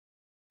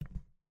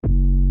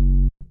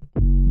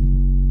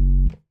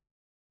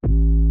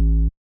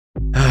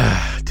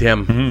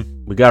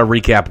Tim, we got to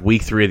recap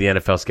week 3 of the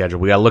NFL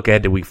schedule. We got to look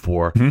ahead to week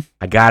 4.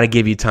 I got to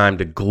give you time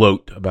to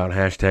gloat about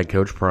hashtag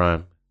Coach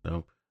Prime.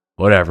 So,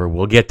 whatever.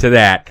 We'll get to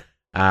that.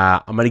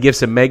 I'm going to give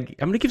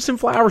some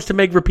flowers to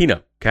Meg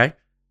Rapinoe, okay?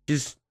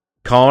 Just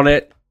calling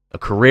it a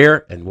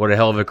career, and what a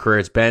hell of a career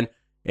it's been.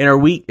 In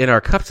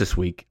our cups this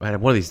week, one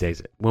of these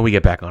days, when we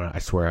get back on it, I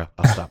swear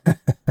I'll stop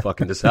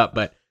fucking this up.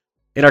 But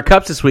in our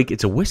cups this week,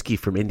 it's a whiskey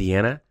from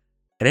Indiana.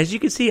 And as you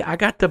can see, I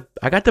got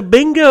the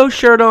bingo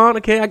shirt on,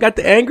 okay? I got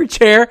the Angry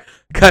Chair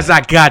because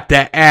I got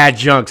the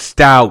adjunct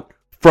stout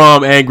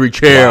from Angry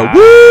Chair. Wow.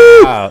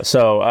 Woo! Wow.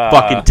 So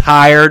fucking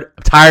tired.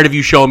 I'm tired of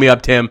you showing me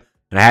up, Tim.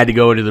 And I had to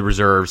go into the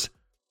reserves.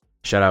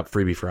 Shout out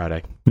Freebie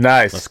Friday.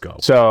 Nice. Let's go.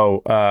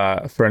 So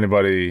for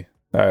anybody,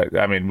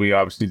 we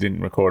obviously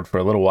didn't record for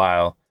a little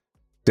while.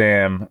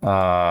 Sam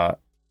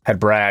had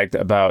bragged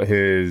about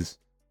his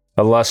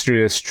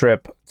illustrious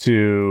trip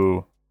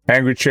to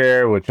Angry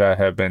Chair, which I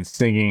have been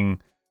singing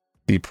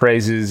the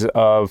praises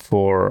of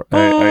for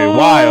a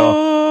while.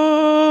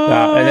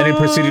 And then he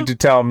proceeded to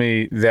tell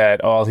me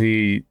that all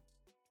he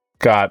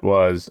got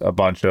was a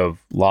bunch of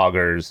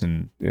lagers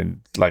and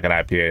like an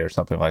IPA or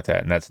something like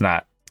that. And that's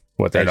not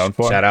what they're known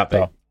for. Shout out.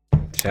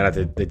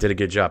 They did a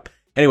good job.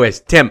 Anyways,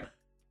 Tim,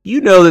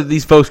 you know that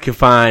these folks can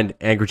find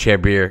Angry Chair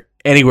beer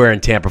anywhere in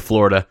Tampa,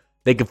 Florida.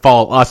 They can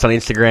follow us on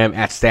Instagram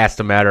at Stats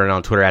Don't Matter and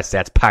on Twitter at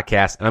Stats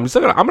Podcast. And I'm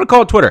going to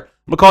call it Twitter.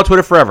 I'm going to call it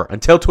Twitter forever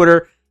until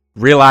Twitter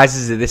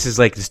realizes that this is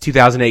like this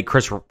 2008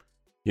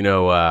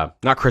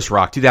 not Chris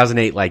Rock,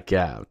 2008 like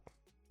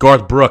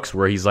Garth Brooks,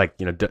 where he's like,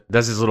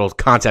 does his little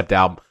concept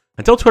album.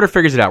 Until Twitter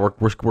figures it out,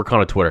 we're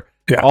calling it Twitter.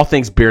 Yeah. All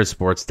things beer and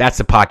sports. That's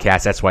the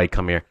podcast. That's why you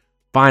come here.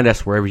 Find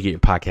us wherever you get your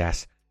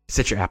podcasts.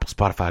 Set your Apple,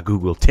 Spotify,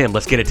 Google. Tim,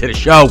 let's get into the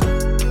show.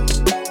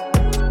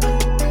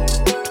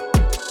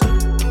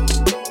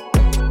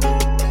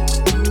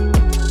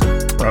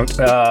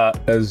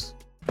 As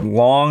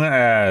long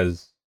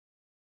as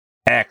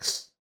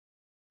X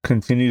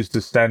continues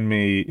to send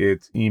me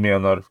its email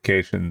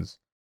notifications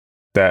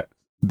that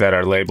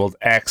are labeled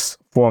X,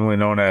 formerly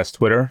known as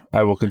Twitter,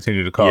 I will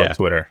continue to call it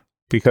Twitter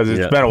because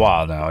it's been a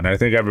while now, and I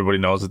think everybody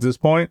knows at this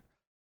point.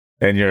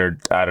 And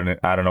I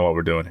don't know what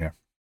we're doing here.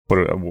 What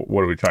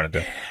are we trying to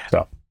do?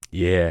 So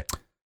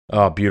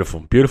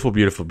beautiful.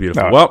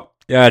 Right. Well,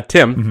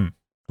 Tim,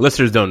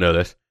 listeners don't know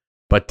this.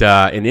 But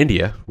in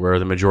India, where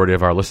the majority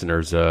of our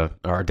listeners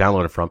are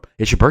downloading from,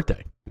 it's your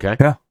birthday, okay?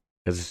 Yeah.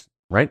 It's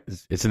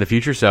in the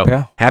future,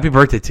 so happy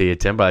birthday to you,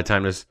 Tim. By the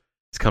time this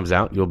comes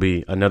out, you'll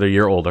be another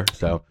year older.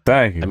 So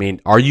thank you. I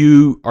mean, are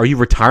you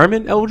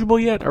retirement eligible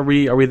yet? Are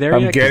we there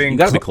yet? You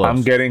gotta be close.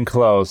 I'm getting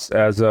close.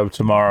 As of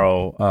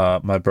tomorrow,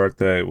 my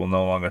birthday will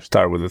no longer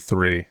start with a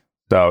 3.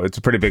 So it's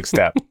a pretty big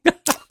step.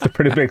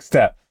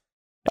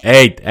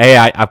 Hey,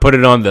 I put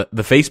it on the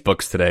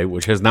Facebooks today,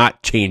 which has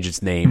not changed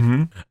its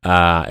name,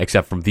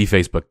 except from the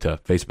Facebook to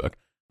Facebook.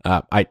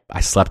 I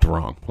slept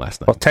wrong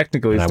last night. Well,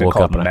 technically, it's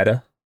called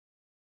Meta.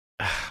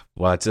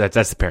 Well,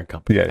 that's the parent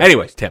company. Yeah.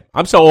 Anyways, Tim,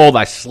 I'm so old,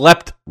 I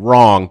slept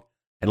wrong,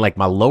 and like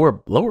my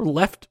lower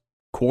left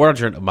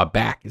quadrant of my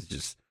back is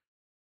just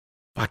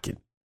fucking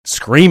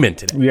screaming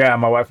today. Yeah,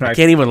 my wife and I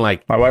can't even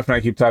like. My wife and I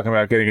keep talking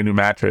about getting a new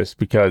mattress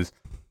because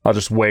I'll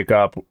just wake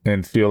up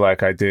and feel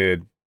like I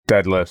did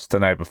deadlifts the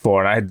night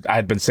before, and I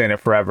had been saying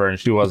it forever, and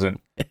she wasn't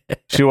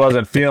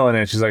feeling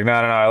it. She's like, no,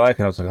 I like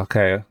it. I was like,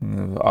 okay,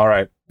 all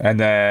right. And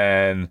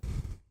then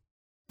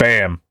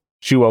bam,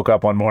 she woke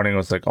up one morning and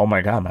was like, oh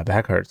my god, my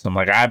back hurts. I'm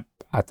like, I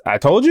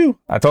told you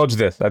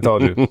this.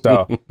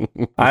 So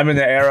I'm in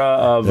the era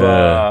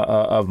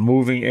of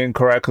moving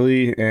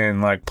incorrectly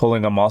and like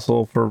pulling a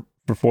muscle for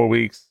 4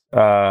 weeks.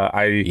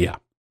 I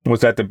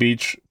was at the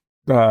beach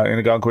in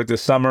Algonquin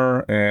this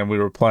summer, and we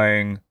were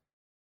playing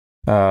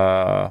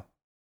I'm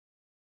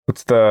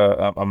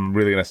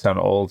really gonna sound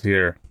old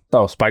here.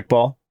 Oh, spike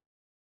ball.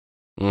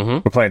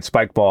 We're playing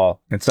spike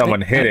ball, and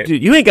someone hit it.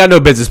 Dude, you ain't got no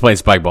business playing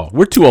spike ball.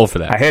 We're too old for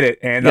that. I hit it,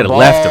 and you the ball,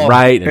 left and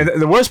right.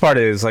 And the worst part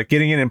is, like,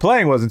 getting in and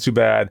playing wasn't too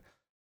bad,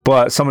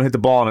 but someone hit the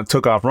ball and it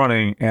took off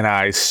running, and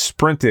I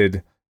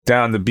sprinted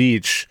down the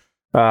beach,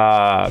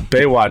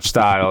 Baywatch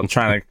style,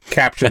 trying to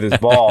capture this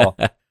ball.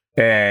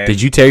 And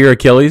did you tear your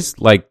Achilles?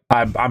 Like,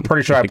 I'm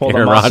pretty sure I pulled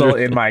a muscle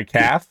in my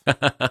calf.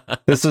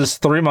 This is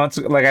 3 months.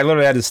 Like, I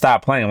literally had to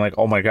stop playing. I'm like,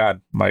 oh my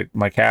god,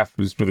 my calf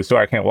is really sore.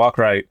 I can't walk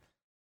right.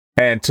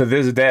 And to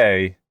this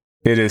day,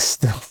 it is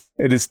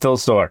still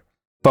sore,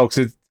 folks.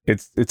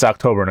 It's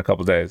October in a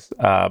couple days.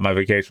 My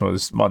vacation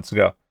was months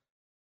ago.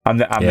 I'm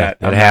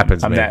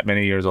that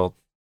many years old.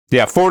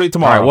 Yeah, 40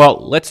 tomorrow. All right,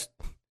 well,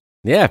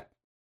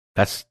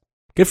 that's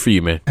good for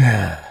you, man.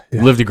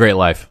 You lived a great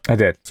life. I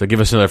did. So give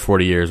us another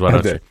 40 years. Why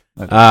don't you?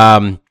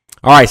 All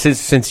right,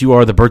 since you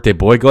are the birthday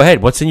boy, go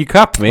ahead. What's in your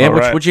cup, man?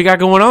 What you got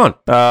going on?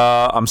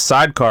 I'm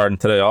sidecarding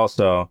today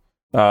also.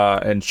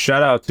 And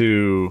shout out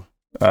to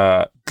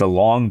the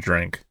long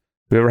drink.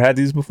 Have you ever had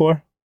these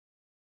before?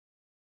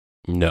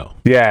 No.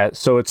 Yeah,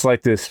 so it's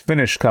like this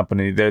Finnish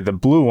company. They're the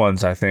blue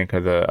ones, I think, are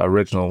the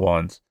original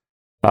ones.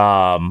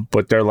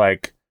 But they're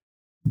like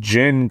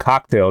gin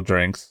cocktail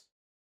drinks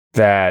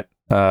that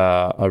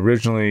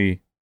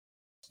originally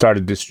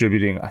started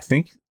distributing, I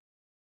think,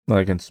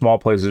 like in small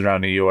places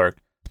around New York.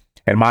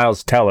 And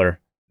Miles Teller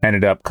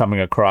ended up coming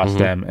across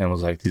them and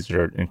was like, these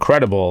are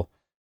incredible.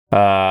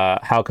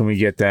 How can we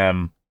get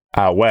them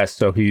out west?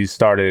 So he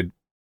started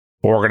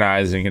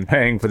organizing and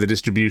paying for the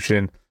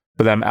distribution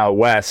for them out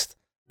west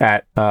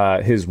at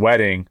his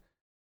wedding.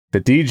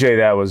 The DJ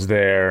that was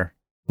there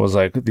was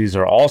like, these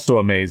are also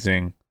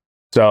amazing.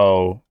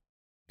 So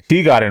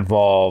he got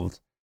involved.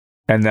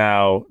 And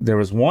now there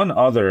was one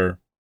other,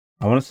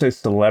 I want to say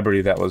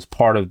celebrity that was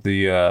part of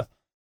the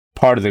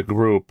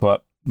group,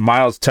 but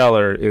Miles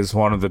Teller is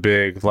one of the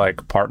big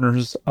like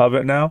partners of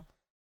it now.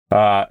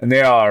 And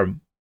they are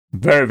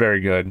very, very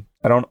good.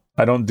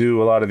 I don't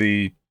do a lot of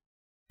the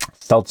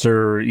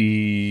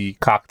seltzer-y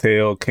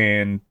cocktail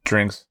canned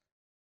drinks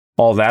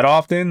all that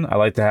often. I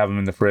like to have them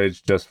in the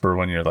fridge just for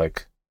when you're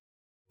like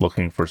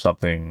looking for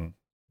something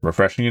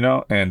refreshing,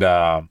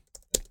 And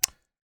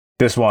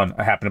this one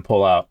I happened to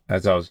pull out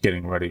as I was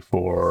getting ready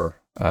for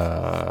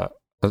the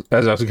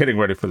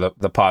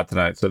pod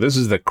tonight. So this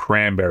is the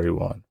cranberry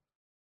one,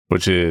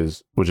 which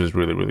is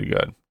really, really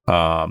good.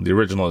 The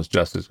original is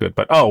just as good,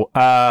 but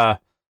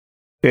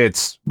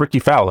it's Ricky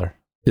Fowler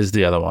is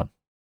the other one.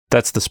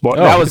 That's the sport.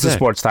 That was the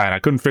sports tie-in. I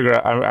couldn't figure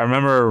out. I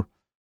remember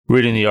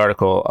reading the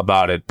article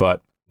about it,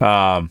 but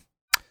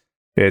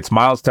it's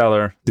Miles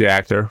Teller, the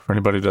actor, for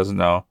anybody who doesn't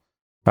know,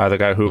 the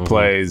guy who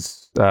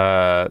plays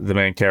the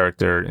main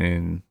character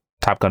in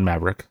Top Gun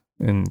Maverick,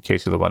 in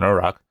case you're the one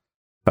Iraq.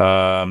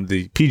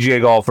 The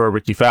PGA golfer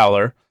Ricky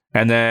Fowler,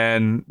 and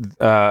then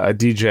a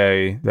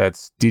DJ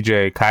that's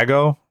DJ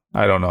Kygo.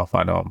 I don't know if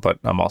I know him, but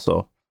I'm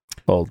also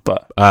old.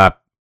 But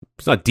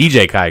it's not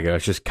DJ Kygo;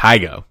 it's just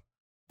Kygo.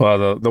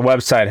 Well, the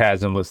website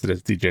has him listed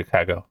as DJ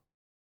Kygo.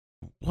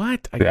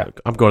 What? Yeah.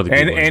 I'm going to the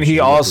Google and he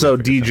also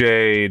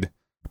DJ'd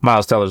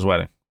Miles Teller's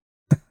wedding.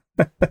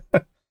 But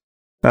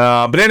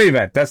in any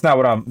event, that's not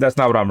what I'm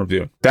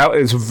reviewing. That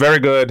is very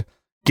good.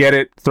 Get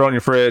it, throw it in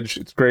your fridge.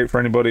 It's great for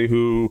anybody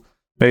who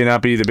may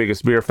not be the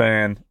biggest beer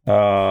fan.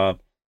 They're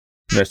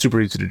super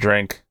easy to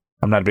drink.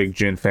 I'm not a big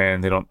gin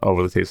fan. They don't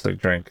overly taste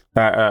like gin.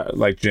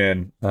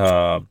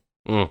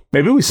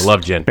 Maybe we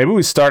love gin. Maybe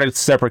we started a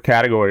separate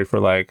category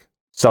for like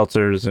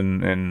seltzers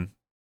and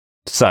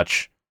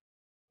such.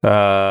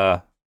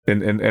 And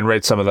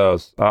rate some of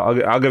those.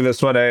 I'll give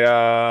this one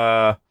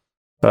a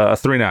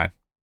 3.9.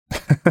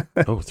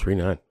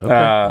 3.9.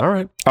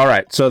 Okay. All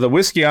right. So the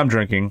whiskey I'm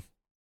drinking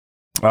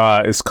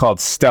is called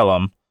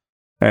Stellum,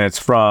 and it's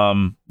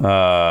from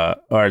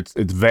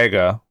it's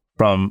Vega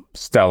from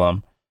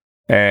Stellum,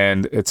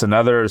 and it's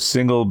another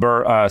single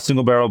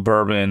barrel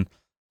bourbon.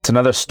 It's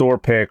another store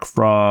pick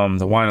from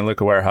the Wine and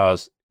Liquor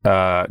Warehouse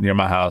near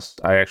my house.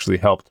 I actually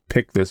helped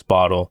pick this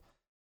bottle,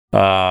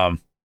 and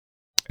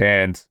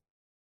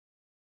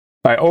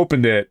I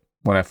opened it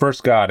when I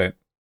first got it,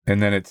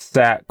 and then it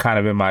sat kind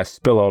of in my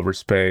spillover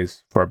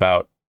space for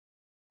about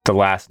the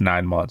last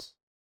 9 months.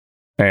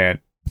 And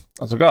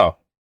I was like, oh,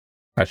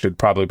 I should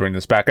probably bring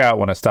this back out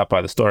when I stop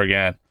by the store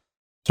again.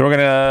 So we're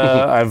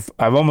gonna.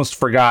 I've almost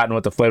forgotten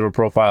what the flavor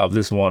profile of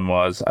this one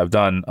was. I've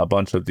done a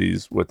bunch of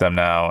these with them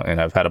now,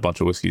 and I've had a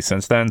bunch of whiskey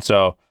since then.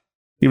 So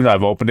even though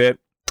I've opened it,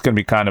 it's gonna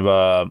be kind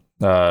of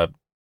a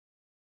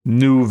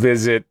new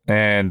visit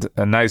and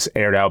a nice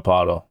aired out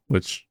bottle,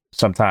 which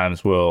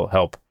sometimes will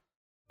help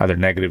either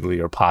negatively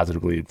or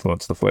positively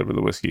influence the flavor of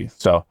the whiskey.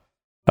 So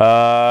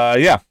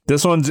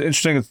this one's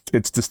interesting.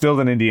 It's distilled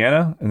in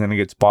Indiana, and then it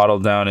gets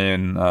bottled down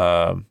in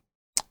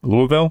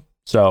Louisville.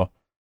 So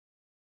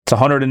it's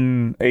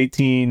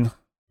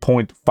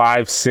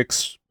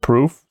 118.56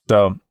 proof.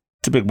 So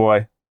it's a big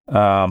boy.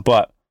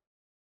 But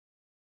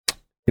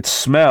it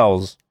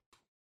smells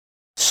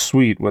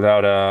sweet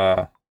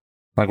without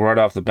like right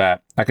off the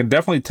bat. I can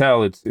definitely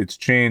tell it's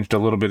changed a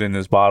little bit in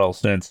this bottle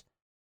since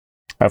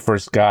I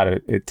first got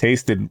it. It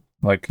tasted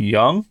like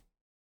young.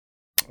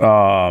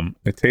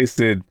 It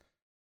tasted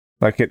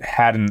like it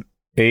hadn't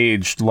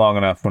aged long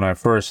enough when I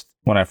first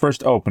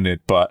opened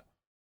it, but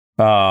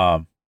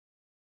I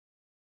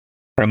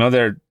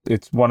know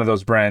it's one of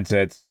those brands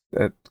that's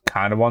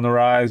kind of on the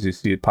rise. You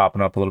see it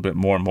popping up a little bit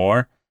more and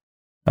more.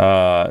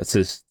 It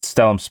says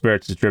Stellum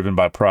Spirits is driven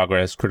by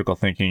progress, critical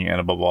thinking, and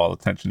above all,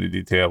 attention to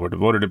detail. We're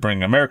devoted to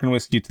bringing American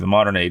whiskey to the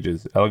modern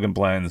ages, elegant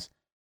blends,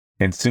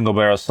 and single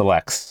barrel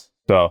selects.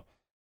 So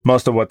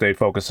most of what they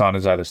focus on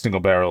is either single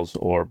barrels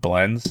or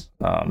blends.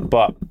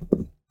 But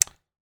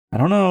I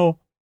don't know.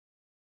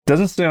 It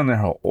doesn't say on there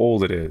how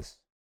old it is.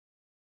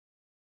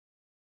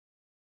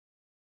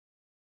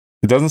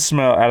 It doesn't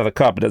smell out of the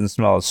cup. It doesn't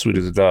smell as sweet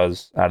as it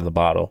does out of the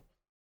bottle.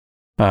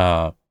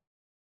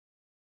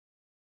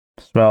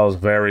 Smells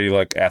very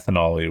like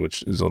ethanol-y,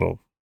 which is a little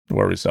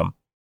worrisome.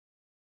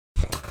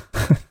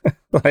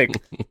 Like,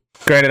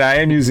 granted, I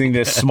am using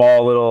this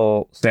small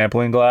little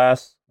sampling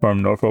glass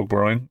from Norfolk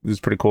Brewing. This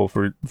is pretty cool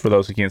for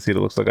those who can't see it.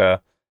 It looks like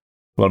a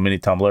little mini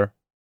tumbler.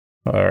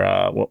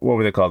 Or what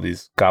were they called?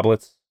 These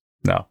goblets?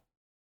 No.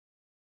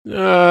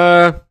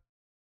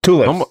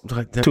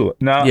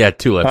 Tulips. No. Yeah,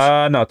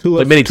 tulips. No, tulips.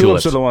 Like mini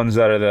tulips tulips are the ones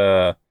that are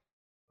the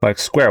like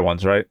square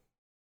ones, right?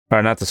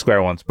 or not the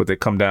square ones, but they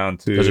come down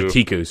to... Those are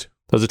Tikus.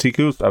 Those are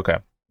Tikus? Okay.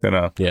 Then,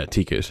 yeah,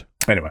 Tikus.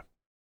 Anyway.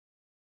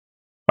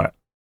 All right.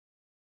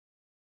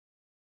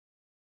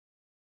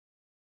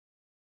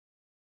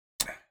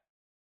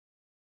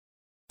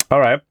 All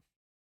right.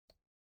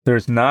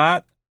 There's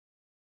not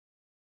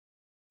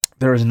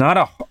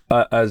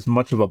as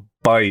much of a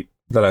bite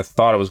that I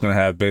thought it was going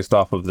to have based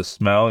off of the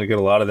smell. You get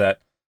a lot of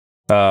that.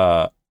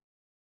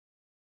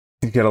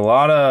 You get a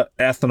lot of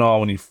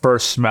ethanol when you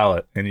first smell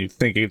it, and you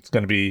think it's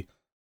going to be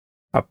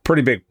a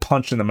pretty big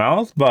punch in the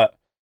mouth, but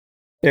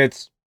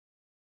it's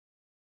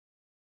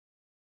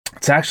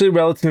actually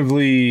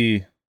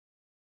relatively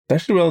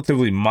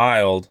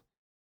mild.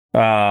 You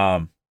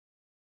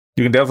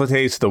can definitely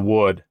taste the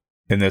wood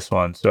in this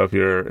one. So if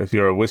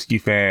you're a whiskey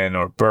fan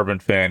or bourbon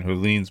fan who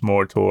leans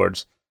more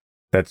towards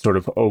that sort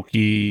of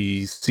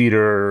oaky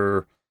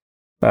cedar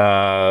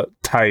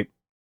type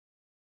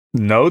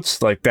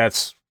notes, like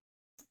that's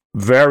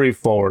very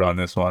forward on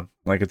this one.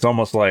 Like it's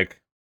almost like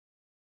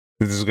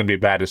this is going to be a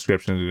bad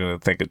description. You're going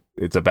to think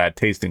it's a bad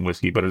tasting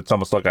whiskey, but it's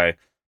almost like I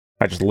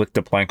just licked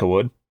a plank of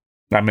wood.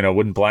 I mean, a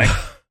wooden plank,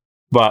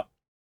 but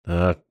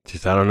I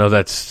don't know.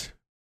 I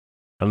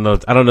don't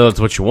know. That's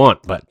what you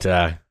want, but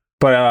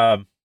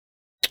on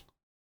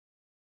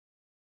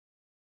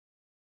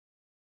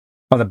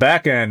the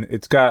back end,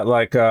 it's got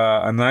like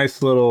a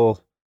nice little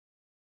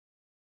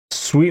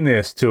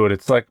sweetness to it.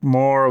 It's like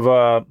more of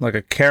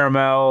a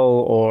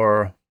caramel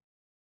or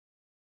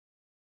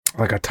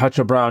like a touch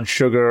of brown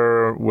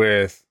sugar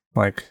with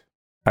like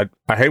I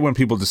hate when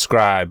people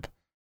describe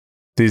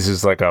these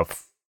as like a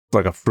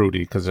fruity,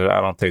 because I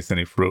don't taste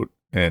any fruit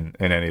in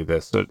any of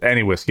this. So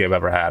any whiskey I've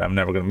ever had, I'm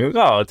never gonna be like,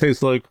 oh, it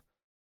tastes like.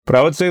 But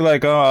I would say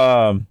like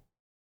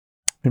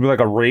maybe like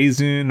a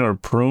raisin or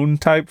prune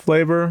type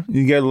flavor.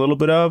 You get a little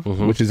bit of,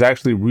 which is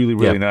actually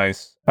really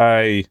nice.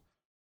 I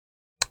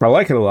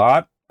like it a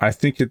lot. I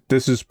think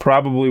this is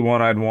probably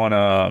one I'd want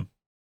to.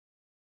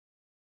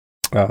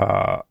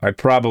 I'd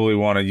probably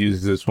want to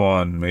use this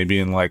one maybe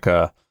in like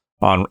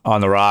on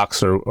the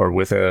rocks or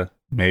with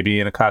maybe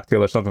in a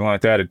cocktail or something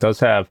like that. It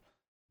does have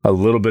a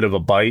little bit of a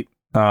bite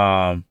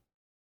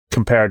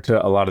compared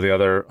to a lot of the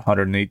other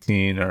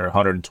 118 or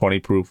 120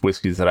 proof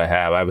whiskeys that I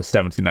have. I have a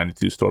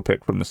 1792 store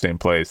pick from the same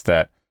place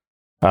that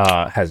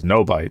has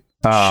no bite.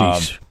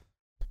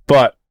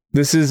 But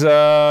this is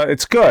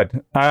it's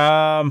good.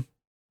 Not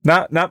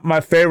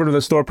my favorite of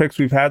the store picks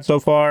we've had so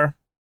far.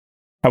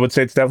 I would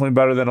say it's definitely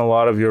better than a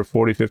lot of your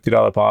 $40,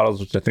 $50 bottles,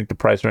 which I think the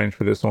price range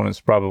for this one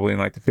is probably in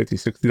like the $50,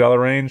 $60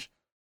 range.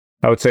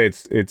 I would say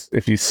it's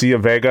if you see a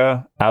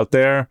Vega out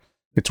there,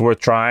 it's worth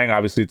trying.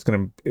 Obviously,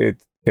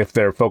 if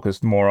they're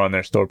focused more on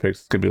their store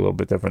picks, it's gonna be a little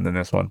bit different than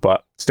this one.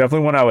 But it's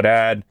definitely one I would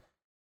add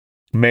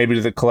maybe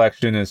to the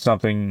collection as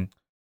something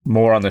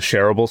more on the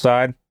shareable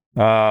side.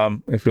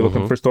 If you're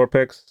looking for store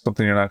picks,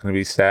 something you're not going to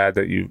be sad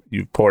that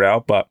you've poured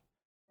out,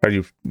 or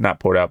you've not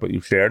poured out, but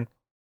you've shared.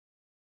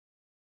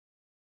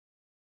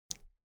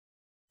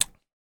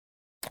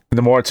 And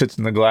the more it sits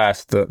in the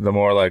glass, the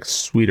more like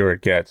sweeter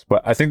it gets.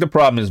 But I think the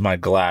problem is my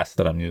glass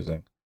that I'm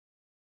using,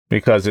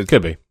 because it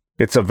could be.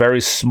 It's a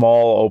very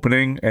small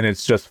opening, and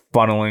it's just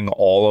funneling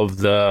all of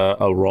the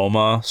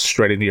aroma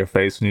straight into your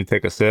face when you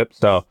take a sip.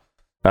 So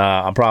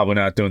I'm probably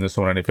not doing this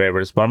one any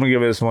favors, but I'm gonna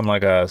give this one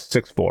like a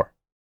 6.4.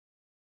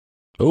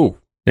 Oh,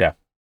 yeah,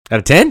 out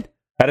of 10.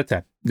 Out of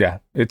 10, yeah.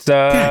 It's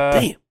God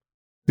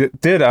damn,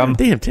 dude. I'm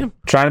damn, Tim.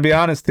 Trying to be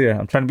honest here.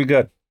 I'm trying to be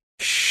good.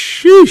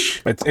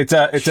 Sheesh. It's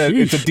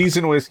a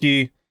decent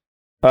whiskey.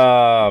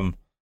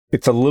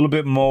 It's a little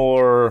bit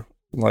more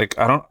like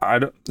I don't.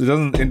 It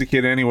doesn't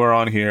indicate anywhere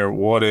on here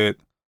what it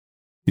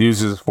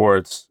uses for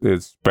its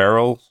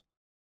barrels,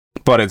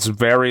 but it's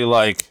very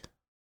like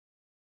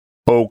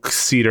oak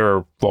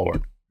cedar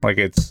forward. Like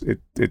it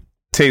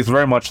tastes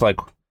very much like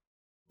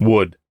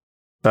wood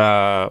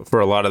for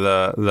a lot of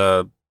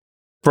the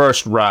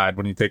first ride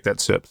when you take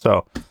that sip.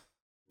 So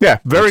yeah,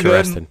 very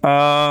good.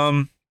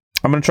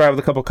 I'm gonna try it with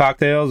a couple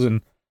cocktails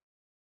and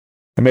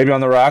maybe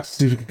on the rocks,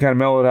 see if we can kind of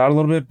mellow it out a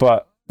little bit.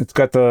 But it's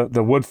got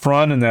the wood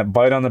front and that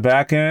bite on the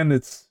back end.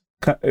 It's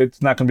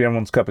not gonna be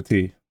everyone's cup of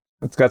tea.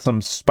 It's got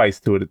some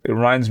spice to it. It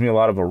reminds me a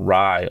lot of a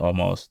rye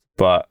almost,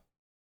 but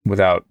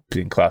without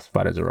being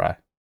classified as a rye.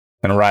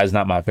 And a rye is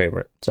not my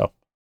favorite. So,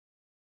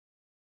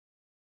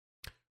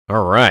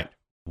 all right.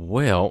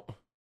 Well,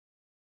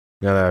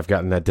 now that I've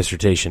gotten that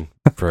dissertation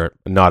for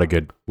not a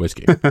good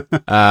whiskey,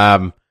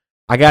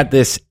 I got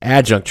this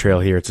adjunct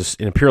trail here. It's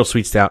an Imperial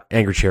Sweet Stout,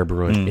 Angry Chair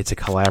Brewing. It's a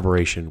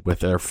collaboration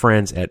with our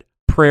friends at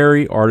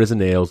Prairie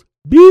Artisan Ales,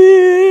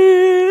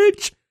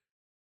 bitch.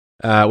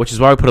 Which is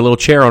why we put a little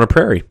chair on a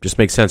prairie. Just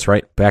makes sense,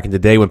 right? Back in the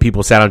day when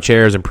people sat on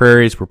chairs and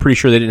prairies, we're pretty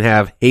sure they didn't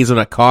have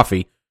hazelnut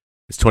coffee.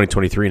 It's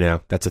 2023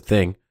 now. That's a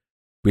thing.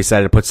 We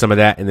decided to put some of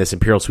that in this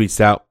Imperial Sweet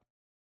Stout.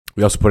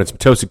 We also put in some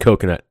toasted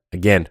coconut.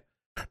 Again,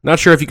 not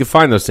sure if you could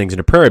find those things in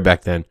a prairie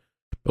back then,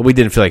 but we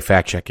didn't feel like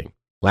fact-checking.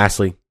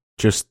 Lastly,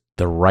 just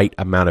the right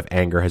amount of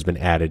anger has been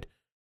added.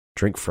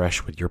 Drink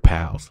fresh with your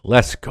pals.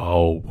 Let's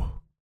go.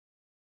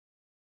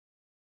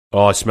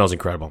 Oh, it smells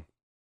incredible.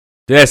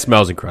 This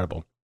smells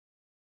incredible.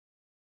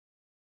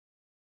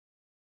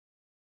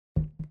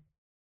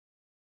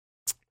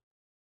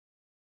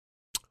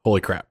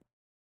 Holy crap.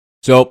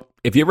 So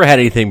if you ever had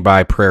anything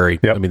by Prairie,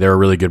 Yep. I mean, they're a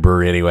really good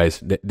brewery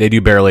anyways. They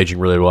do barrel aging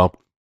really well.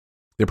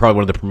 They're probably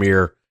one of the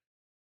premier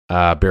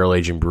barrel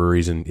aging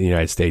breweries in the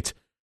United States.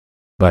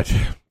 But,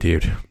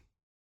 dude,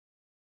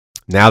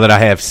 now that I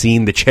have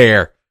seen the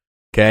chair,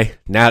 okay,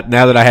 now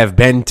that I have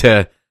been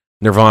to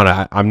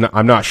Nirvana, I'm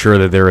not sure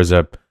that there is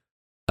a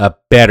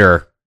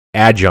better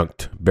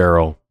adjunct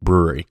barrel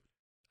brewery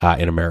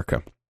in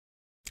America.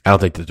 I don't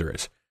think that there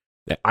is.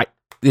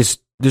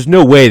 There's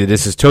no way that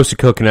this is toasted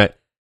coconut.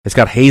 It's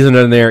got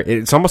hazelnut in there.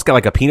 It's almost got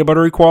like a peanut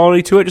buttery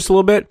quality to it, just a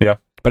little bit. Yeah.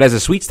 But as a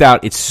sweet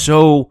stout, it's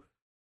so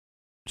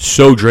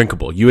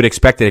drinkable. You would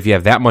expect that if you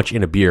have that much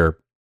in a beer,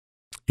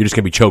 you're just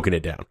going to be choking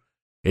it down.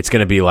 It's going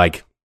to be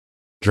like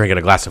drinking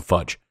a glass of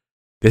fudge.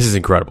 This is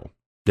incredible.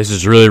 This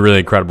is really, really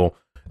incredible.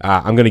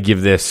 I'm going to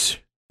give this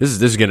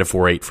is getting a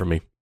 4.8 for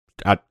me.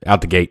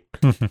 Out the gate.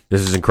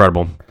 This is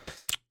incredible.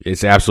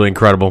 It's absolutely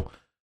incredible.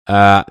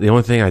 The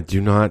only thing I do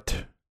not...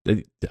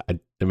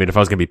 I mean, if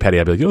I was going to be petty,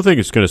 I'd be like, the only thing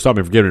that's going to stop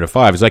me from giving it a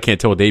 5 is I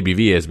can't tell what the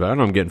ABV is, but I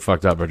know I'm getting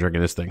fucked up by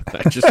drinking this thing.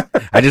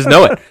 I just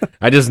know it.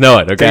 I just know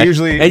it, okay? They're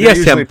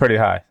usually pretty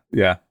high.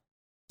 Yeah.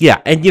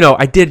 Yeah, and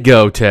I did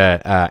go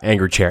to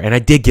Angry Chair, and I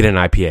did get an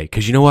IPA,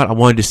 because you know what? I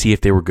wanted to see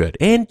if they were good.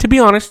 And to be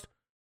honest,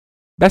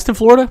 best in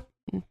Florida?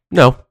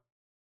 No.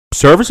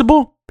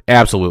 Serviceable?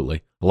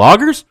 Absolutely.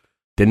 Lagers?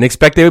 Didn't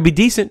expect they would be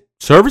decent.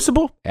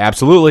 Serviceable?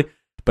 Absolutely.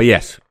 But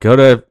yes, go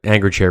to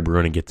Angry Chair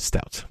Brewing and get the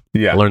stouts.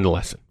 Yeah. Learn the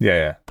lesson.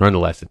 Yeah. Learn the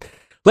lesson.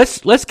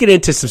 Let's get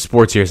into some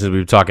sports here, since we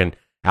were talking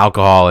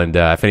alcohol, and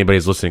if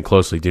anybody's listening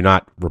closely, do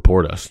not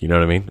report us. You know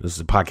what I mean? This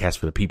is a podcast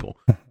for the people,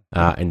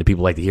 and the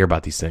people like to hear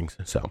about these things.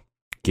 So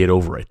get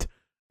over it.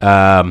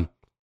 I'm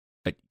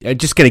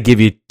just going to give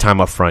you time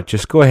up front.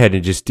 Just go ahead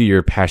and just do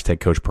your hashtag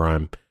Coach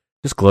Prime.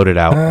 Just gloat it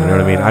out. You know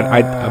what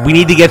I mean? We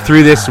need to get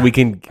through this so we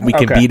can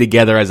be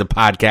together as a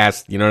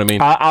podcast. You know what I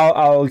mean?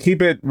 I'll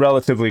keep it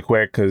relatively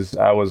quick, because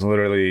I was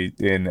literally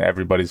in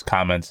everybody's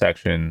comment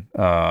section.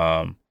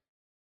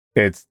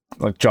 It's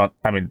like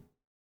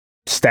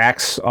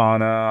Stacks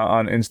on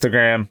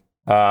Instagram.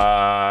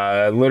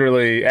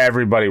 Literally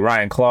everybody.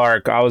 Ryan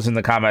Clark. I was in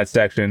the comment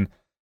section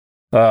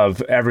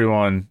of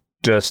everyone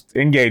just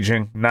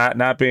engaging,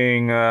 not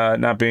being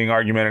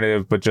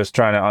argumentative, but just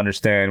trying to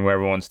understand where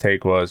everyone's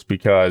take was,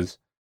 because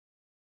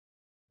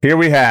here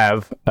we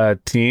have a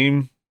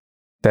team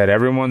that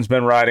everyone's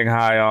been riding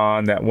high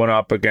on that went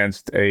up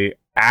against a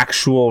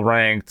actual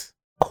ranked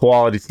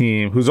quality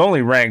team who's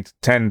only ranked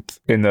 10th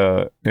in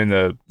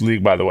the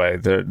league, by the way.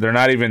 They're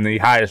not even the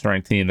highest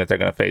ranked team that they're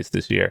going to face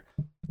this year.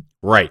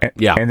 Right.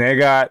 Yeah. And they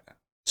got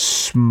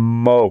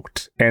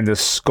smoked, and the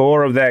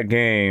score of that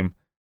game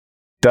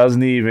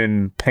doesn't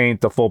even paint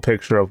the full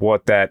picture of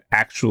what that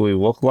actually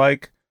looked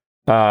like.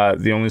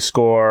 The only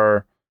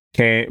score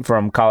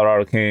from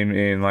Colorado came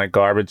in like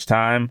garbage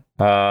time.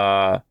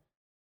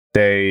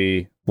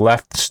 They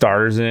left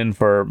starters in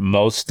for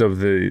most of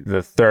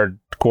the third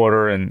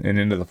quarter and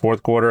into the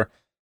fourth quarter.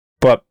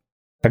 But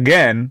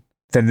again,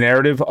 the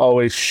narrative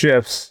always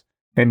shifts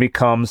and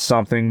becomes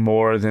something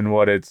more than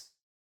what it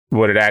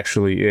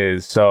actually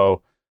is.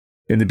 So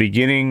in the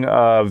beginning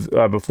of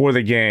before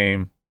the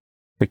game,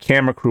 the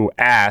camera crew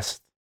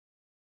asked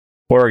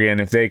Oregon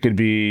if they could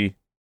be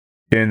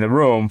in the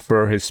room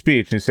for his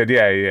speech. And he said,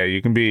 yeah,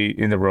 you can be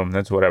in the room.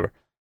 That's whatever.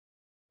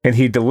 And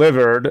he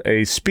delivered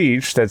a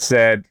speech that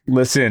said,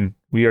 listen,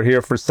 we are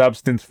here for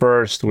substance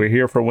first. We're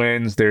here for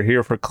wins. They're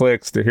here for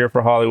clicks. They're here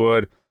for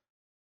Hollywood.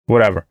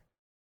 Whatever.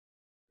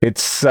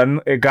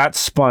 It got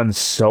spun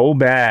so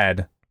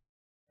bad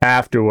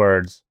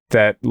afterwards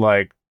that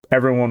like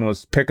everyone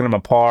was picking him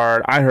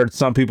apart. I heard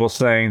some people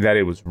saying that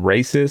it was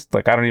racist.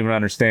 Like, I don't even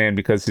understand,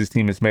 because his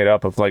team is made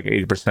up of like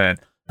 80%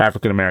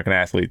 African-American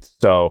athletes.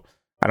 So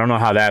I don't know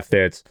how that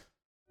fits.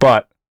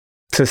 But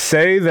to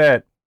say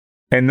that,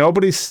 and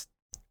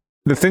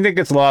the thing that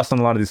gets lost in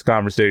a lot of these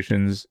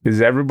conversations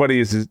is everybody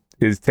is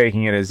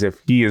taking it as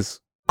if he is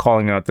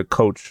calling out the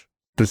coach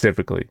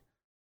specifically.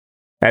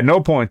 At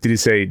no point did he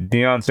say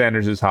Deion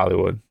Sanders is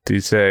Hollywood. Did he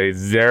say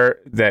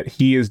that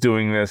he is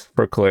doing this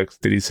for clicks?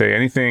 Did he say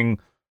anything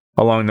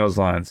along those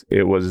lines?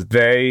 It was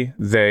they.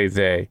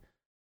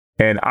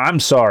 And I'm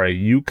sorry,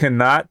 you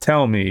cannot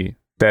tell me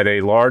that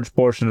a large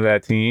portion of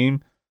that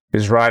team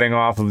is riding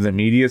off of the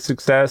media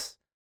success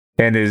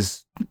and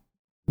is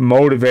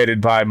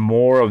motivated by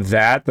more of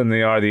that than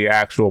they are the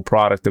actual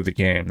product of the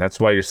game. That's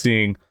why you're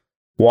seeing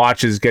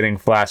watches getting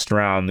flashed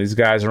around. These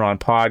guys are on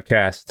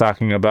podcasts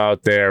talking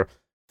about their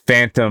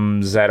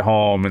phantoms at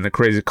home and the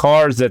crazy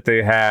cars that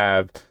they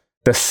have.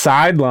 The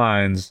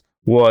sidelines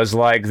was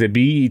like the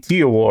BET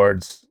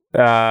Awards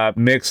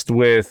mixed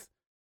with,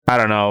 I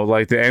don't know,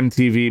 like the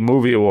MTV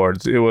Movie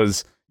Awards. It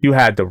was, you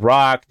had The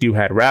Rock, you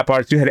had rap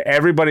artists, you had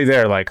everybody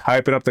there like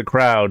hyping up the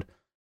crowd.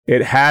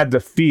 It had the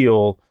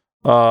feel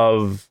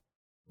of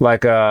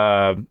like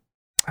I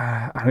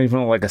don't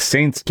even know, like a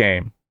Saints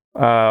game,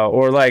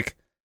 or like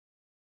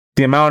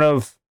the amount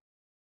of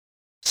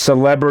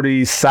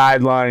celebrity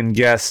sideline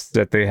guests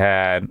that they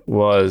had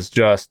was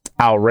just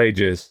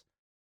outrageous.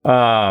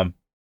 Now,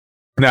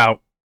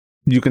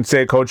 you can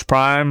say Coach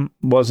Prime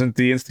wasn't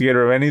the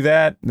instigator of any of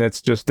that.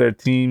 That's just their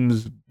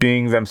teams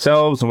being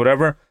themselves and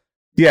whatever.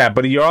 Yeah,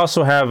 but you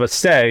also have a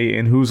say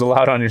in who's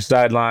allowed on your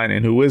sideline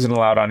and who isn't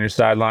allowed on your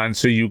sideline.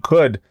 So you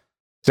could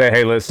say,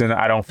 hey, listen,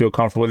 I don't feel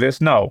comfortable with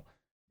this. No,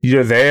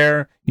 you're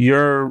there.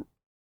 You're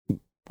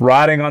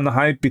riding on the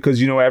hype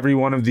because you know every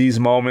one of these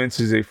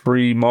moments is a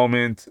free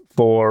moment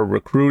for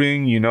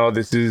recruiting. You know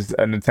this is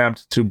an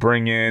attempt to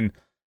bring in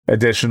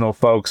additional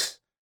folks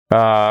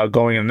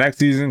going in the next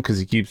season because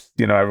he keeps,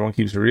 everyone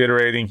keeps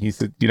reiterating. He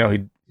said,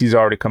 he's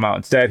already come out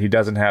and said he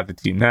doesn't have the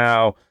team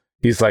now.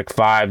 He's like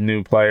 5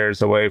 new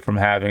players away from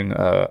having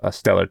a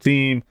stellar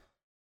team.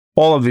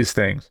 All of these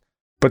things.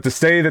 But to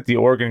say that the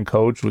Oregon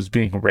coach was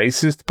being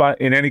racist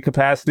in any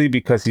capacity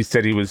because he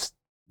said he was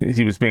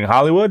being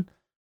Hollywood,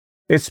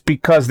 it's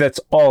because that's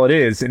all it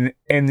is. And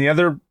the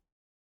other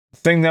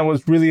thing that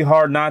was really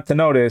hard not to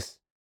notice,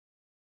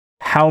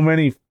 how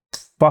many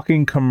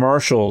fucking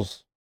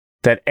commercials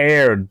that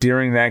aired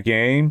during that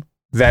game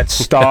that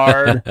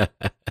starred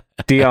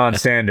Deion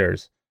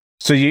Sanders.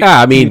 So you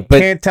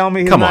can't tell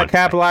me he's not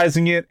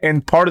capitalizing it.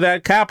 And part of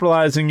that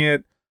capitalizing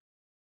it,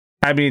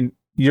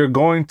 you're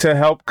going to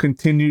help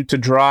continue to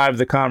drive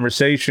the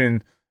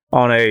conversation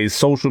on a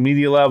social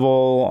media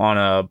level, on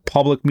a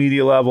public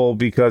media level,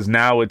 because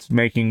now it's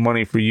making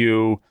money for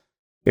you.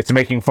 It's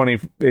making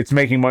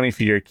money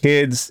for your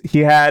kids. He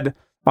had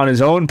on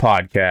his own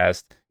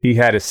podcast, he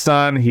had his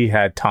son, he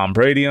had Tom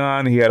Brady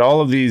on, he had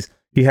all of these,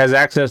 he has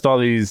access to all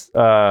these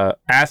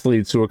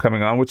athletes who are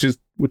coming on, which is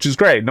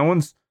great. No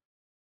one's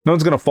going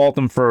to fault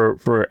him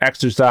for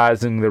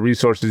exercising the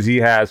resources he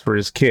has for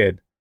his kid.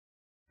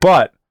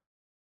 But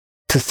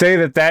to say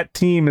that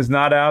team is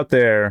not out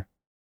there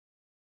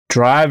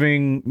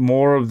driving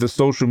more of the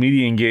social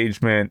media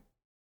engagement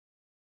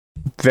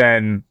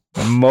than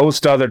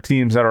most other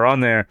teams that are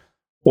on there,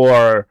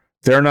 or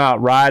they're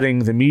not riding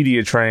the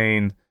media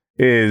train,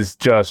 it's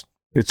just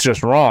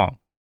wrong.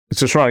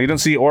 It's just wrong. You don't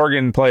see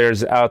Oregon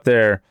players out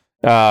there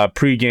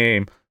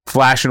pregame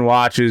flashing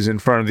watches in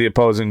front of the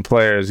opposing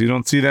players. You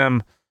don't see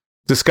them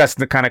discussing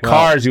the kind of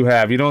cars you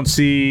have. You don't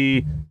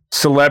see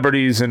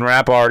celebrities and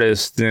rap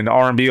artists and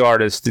R&B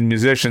artists and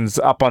musicians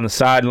up on the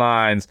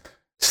sidelines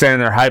standing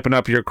there hyping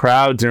up your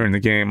crowd during the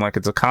game like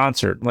it's a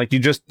concert. Like, you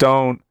just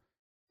don't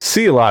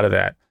see a lot of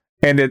that.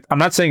 And I'm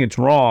not saying it's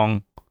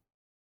wrong,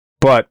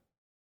 but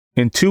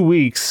in 2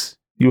 weeks,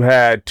 you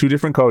had 2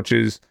 different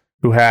coaches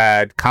who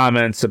had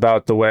comments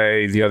about the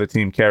way the other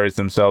team carries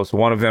themselves.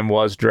 One of them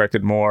was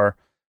directed more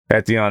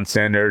at Deion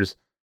Sanders.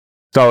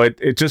 So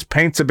it just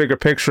paints a bigger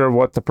picture of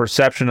what the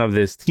perception of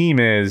this team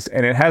is,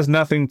 and it has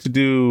nothing to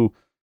do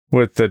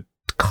with the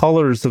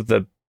colors of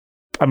the...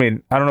 I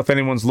don't know if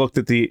anyone's looked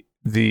at the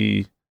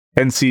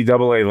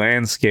NCAA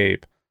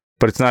landscape,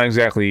 but it's not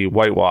exactly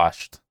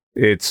whitewashed.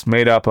 It's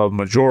made up of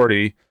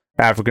majority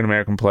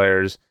African-American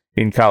players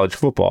in college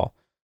football.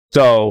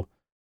 So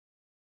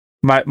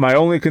my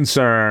only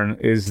concern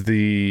is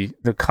the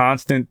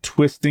constant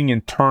twisting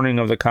and turning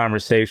of the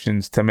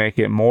conversations to make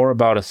it more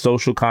about a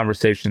social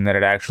conversation than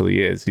it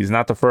actually is. He's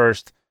not the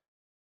first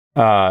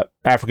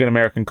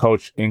African-American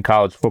coach in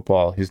college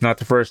football. He's not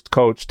the first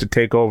coach to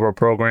take over a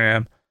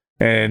program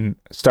and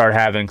start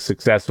having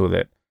success with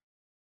it.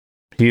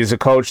 He is a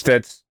coach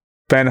that's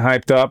been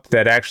hyped up,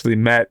 that actually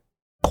met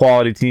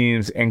quality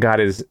teams and got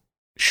his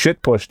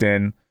shit pushed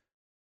in.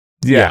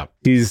 Yeah.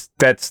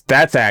 That's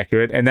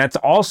accurate, and that's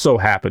also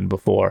happened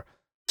before.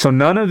 So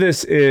none of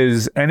this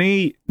is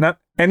not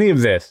any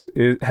of this.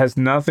 It has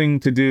nothing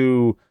to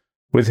do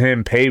with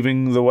him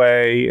paving the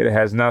way. It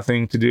has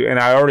nothing to do, and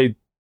I already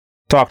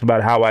talked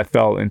about how I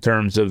felt in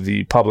terms of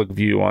the public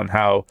view on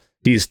how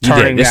he's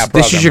turning that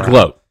program. This is your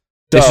gloat.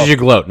 This is your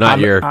gloat, not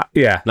your I'm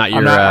not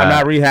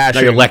rehashing.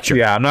 Not your lecture.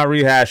 Yeah, I'm not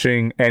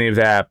rehashing any of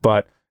that,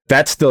 but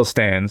that still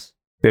stands.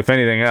 If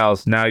anything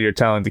else, now you're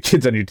telling the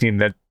kids on your team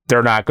that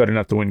they're not good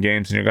enough to win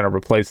games, and you're going to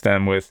replace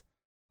them with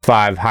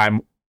 5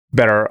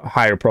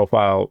 higher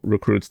profile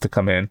recruits to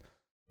come in,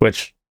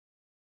 which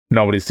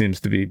nobody seems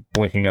to be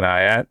blinking an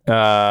eye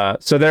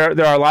at. So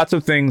there are lots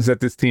of things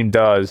that this team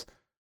does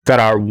that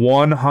are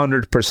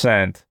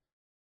 100%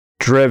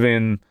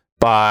 driven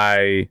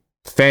by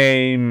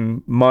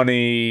fame,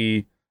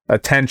 money,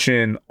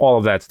 attention, all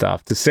of that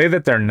stuff. To say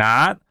that they're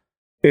not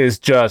is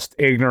just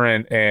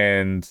ignorant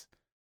and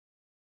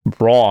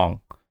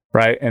wrong,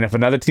 right? And if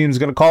another team's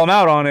going to call them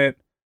out on it,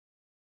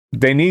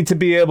 they need to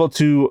be able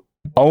to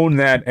own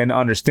that and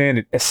understand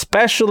it,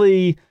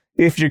 especially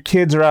if your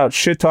kids are out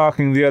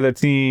shit-talking the other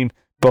team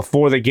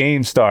before the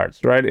game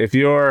starts, right? If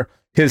you're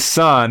his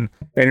son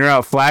and you're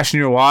out flashing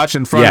your watch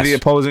in front of the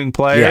opposing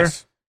player,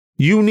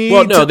 you need.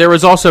 Well, no, there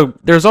was also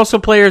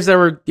players that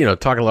were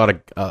talking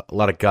a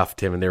lot of guff,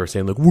 Tim, and they were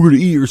saying, "Look, we're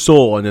gonna eat your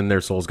soul," and then their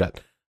souls got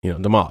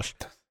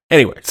demolished.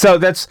 Anyway, so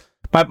that's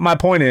my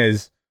point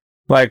is,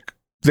 like,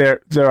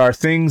 there are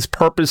things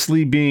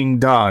purposely being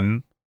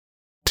done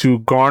to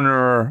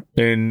garner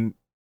and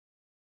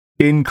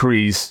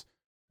increase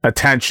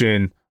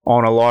attention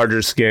on a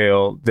larger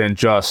scale than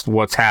just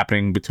what's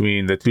happening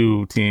between the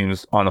two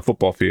teams on the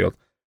football field.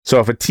 So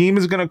if a team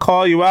is going to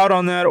call you out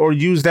on that or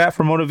use that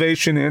for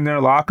motivation in their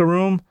locker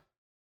room,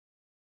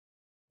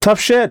 tough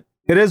shit.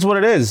 It is what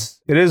it is.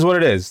 It is what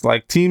it is.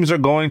 Like, teams are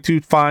going to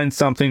find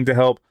something to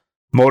help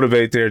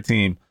motivate their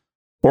team.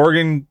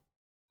 Oregon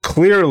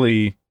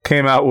clearly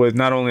came out with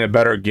not only a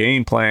better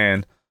game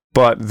plan,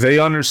 but they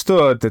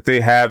understood that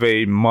they have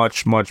a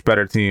much, much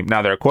better team.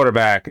 Now, their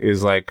quarterback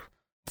is like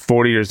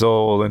 40 years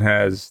old and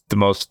has the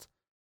most,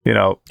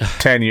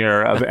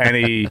 tenure of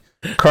any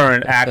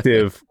current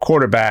active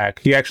quarterback.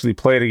 He actually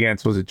played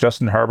against, was it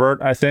Justin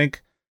Herbert, I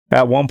think,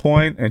 at one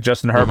point? And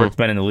Justin Herbert's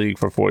been in the league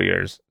for 4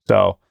 years.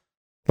 So,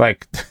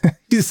 like,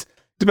 he's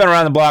been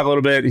around the block a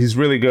little bit. He's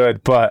really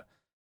good, but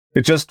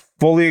it just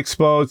fully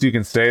exposed. You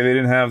can say they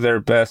didn't have their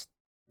best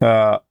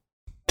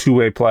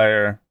two-way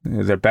player.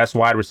 Their best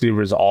wide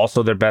receiver is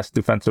also their best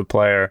defensive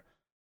player.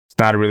 It's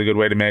not a really good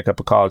way to make up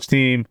a college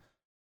team,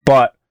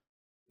 but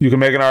you can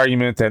make an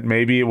argument that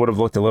maybe it would have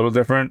looked a little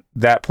different.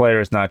 That player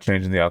is not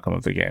changing the outcome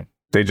of the game.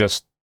 They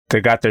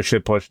got their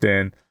shit pushed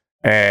in,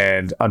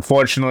 and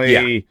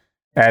unfortunately,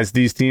 as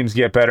these teams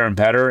get better and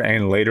better,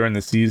 and later in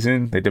the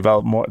season,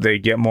 they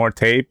get more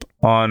tape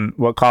on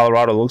what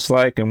Colorado looks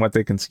like and what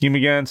they can scheme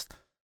against.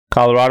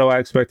 Colorado, I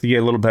expect to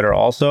get a little better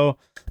also.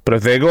 But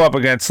if they go up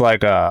against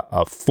like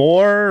a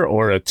 4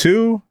 or a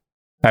 2,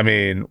 I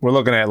mean, we're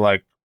looking at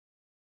like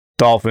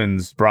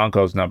Dolphins,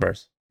 Broncos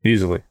numbers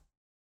easily.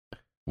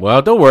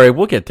 Well, don't worry.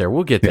 We'll get there.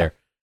 There.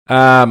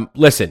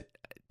 Listen,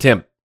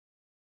 Tim,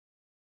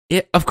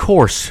 of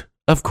course,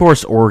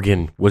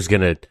 Oregon was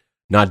going to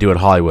not do it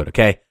Hollywood,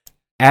 okay?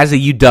 As a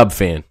UW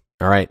fan,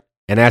 all right,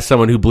 and as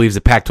someone who believes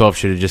the Pac-12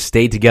 should have just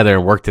stayed together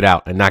and worked it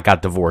out and not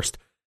got divorced,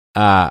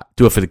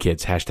 do it for the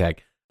kids, hashtag.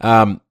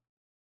 I'm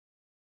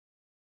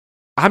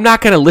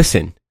not going to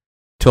listen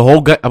to a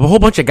whole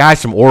bunch of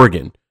guys from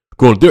Oregon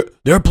going,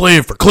 they're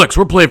playing for clicks,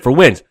 we're playing for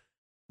wins.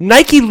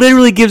 Nike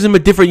literally gives them a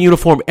different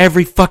uniform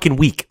every fucking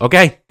week,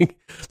 okay?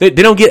 They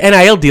don't get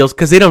NIL deals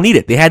because they don't need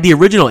it. They had the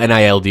original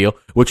NIL deal,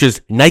 which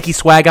is Nike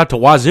swag out to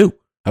wazoo,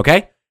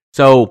 okay?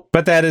 So,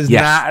 but that's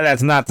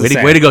not the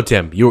same. Way to go,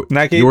 Tim. You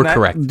were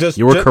correct.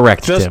 You were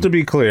correct, Tim. Just to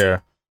be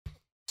clear,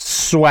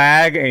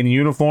 swag and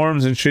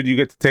uniforms and shit you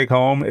get to take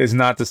home is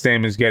not the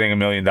same as getting $1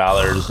 million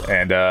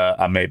and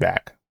a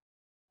Maybach.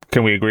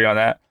 Can we agree on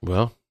that?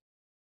 Well,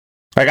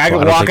 like, I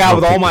can walk out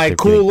with all my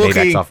cool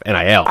looking off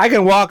NIL. I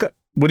can walk.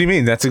 What do you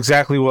mean? That's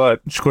exactly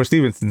what Shakur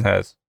Stevenson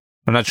has.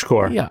 I'm not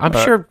Shakur. Yeah, I'm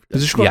sure.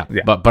 Is it Shakur?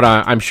 Yeah, but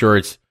I'm sure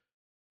it's.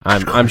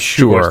 I'm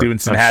sure Shakur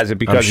Stevenson has it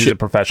because he's a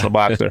professional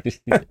boxer.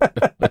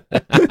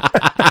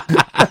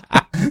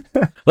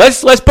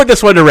 Let's put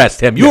this one to rest,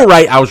 Tim. You were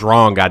right. I was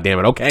wrong. God damn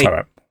it. Okay. All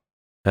right.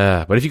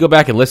 But if you go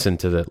back and listen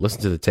to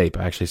the tape,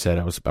 I actually said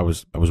I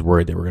was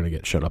worried they were going to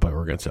get shut up by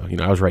Oregon. So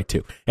I was right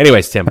too.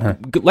 Anyways, Tim,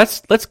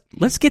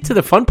 let's get to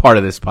the fun part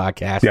of this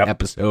podcast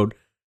episode.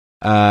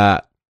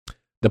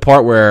 The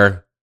part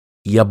where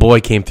your boy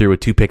came through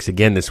with 2 picks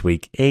again this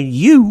week, and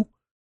you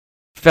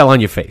fell on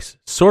your face,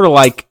 sort of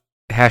like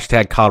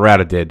hashtag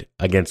Colorado did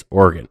against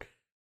Oregon.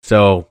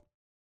 So,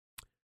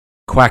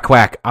 quack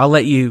quack. I'll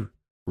let you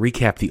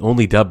recap the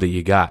only dub that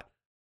you got,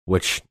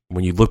 which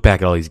when you look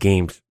back at all these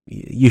games,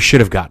 you should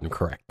have gotten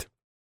correct.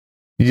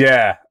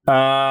 Yeah.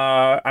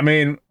 I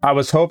mean, I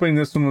was hoping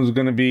this one was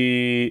going to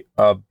be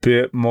a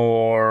bit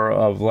more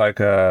of like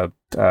a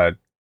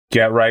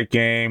get right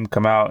game,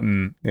 come out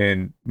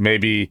and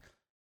maybe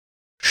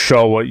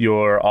show what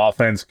your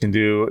offense can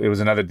do. It was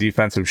another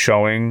defensive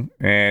showing,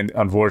 and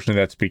unfortunately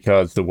that's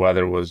because the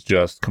weather was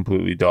just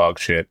completely dog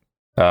shit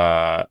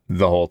the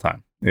whole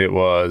time. It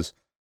was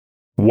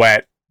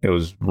wet, it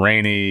was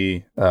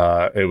rainy,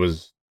 it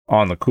was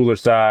on the cooler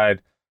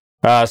side.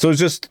 So it was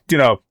just,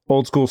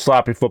 old school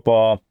sloppy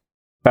football.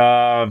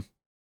 I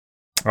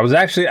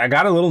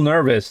got a little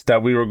nervous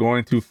that we were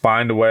going to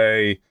find a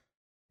way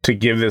to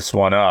give this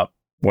one up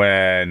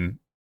when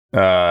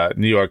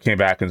New York came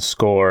back and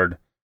scored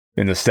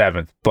in the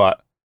 7th.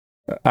 But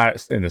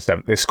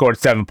they scored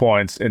 7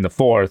 points in the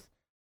 4th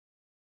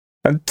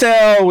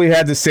until we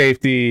had the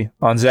safety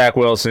on Zach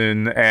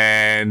Wilson,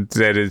 and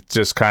that is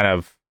just kind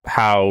of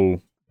how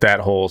that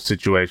whole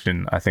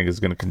situation, I think, is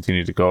going to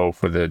continue to go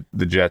for the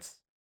Jets.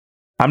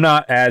 I'm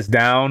not as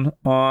down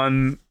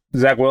on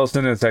Zach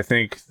Wilson as I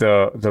think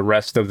the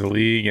rest of the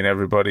league and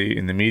everybody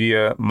in the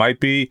media might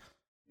be.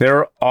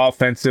 Their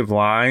offensive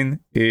line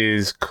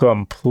is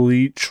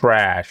complete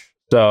trash.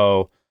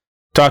 So,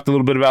 talked a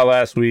little bit about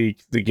last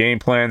week. The game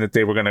plan that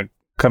they were going to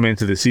come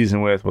into the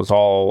season with was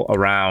all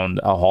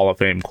around a Hall of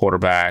Fame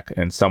quarterback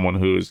and someone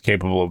who's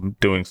capable of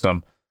doing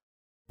some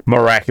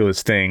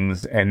miraculous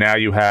things. And now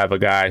you have a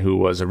guy who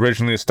was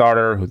originally a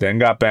starter, who then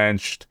got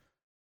benched,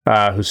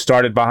 who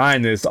started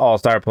behind this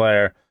all-star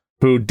player,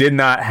 who did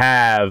not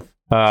have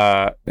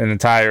an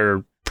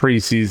entire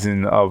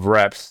preseason of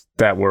reps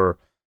that were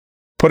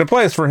put in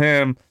place for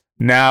him,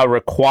 now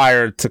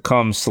required to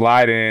come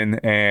slide in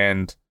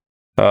and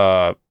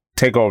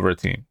take over a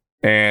team.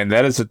 And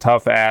that is a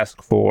tough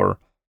ask for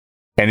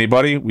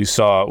anybody. We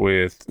saw it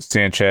with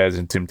Sanchez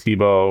and Tim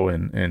Tebow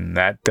and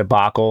that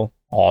debacle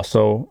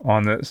also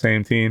on the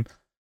same team.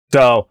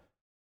 So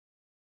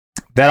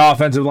That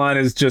offensive line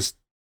is just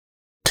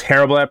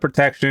terrible at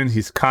protection.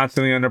 He's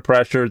constantly under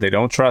pressure. They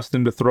don't trust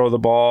him to throw the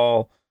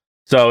ball.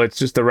 So it's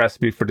just a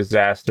recipe for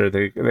disaster.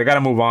 They got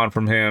to move on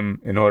from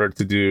him in order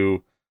to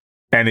do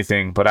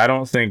anything. But I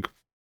don't think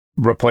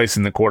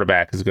replacing the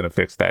quarterback is going to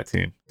fix that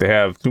team. They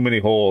have too many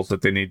holes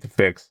that they need to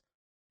fix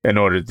in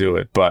order to do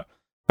it. But,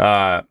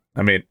 I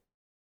mean,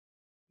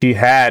 he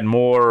had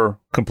more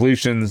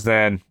completions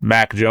than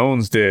Mac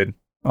Jones did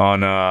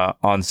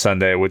on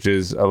Sunday, which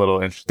is a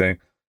little interesting.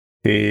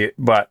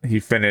 But he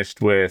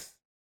finished with,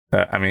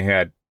 he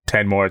had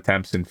 10 more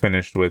attempts and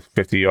finished with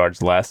 50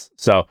 yards less.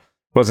 So it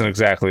wasn't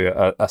exactly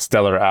a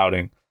stellar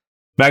outing.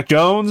 Mac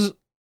Jones,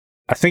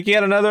 I think he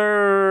had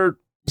another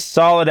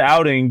solid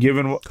outing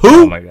given. Who?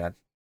 Oh my God.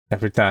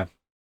 Every time.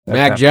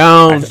 Mac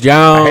Jones.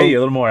 I hate you a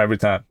little more every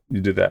time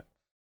you do that.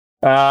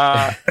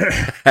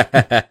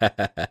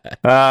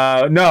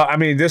 No, I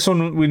mean, this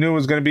one we knew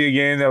was going to be a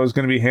game that was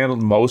going to be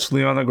handled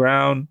mostly on the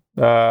ground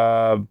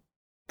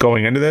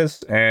going into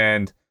this.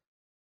 And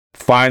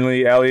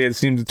finally, Elliott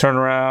seemed to turn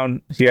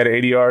around. He had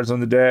 80 yards on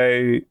the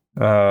day.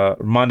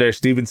 Monday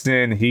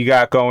Stevenson, he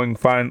got going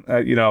fine.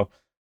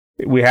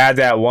 We had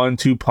that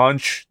 1-2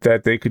 punch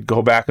that they could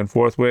go back and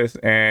forth with,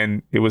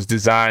 and it was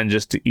designed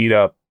just to eat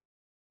up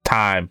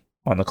time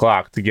on the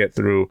clock to get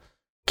through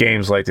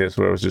games like this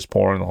where it was just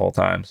pouring the whole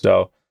time.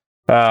 So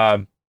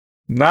not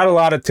a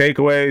lot of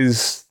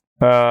takeaways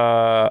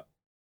that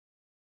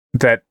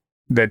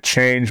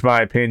changed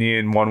my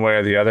opinion one way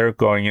or the other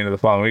going into the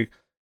following week.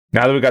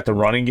 Now that we got the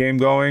running game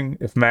going,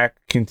 if Mac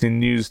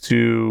continues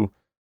to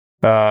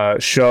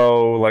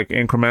show like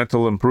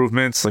incremental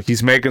improvements, like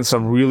he's making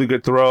some really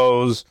good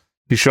throws,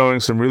 he's showing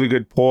some really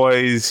good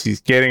poise,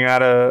 he's getting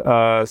out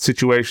of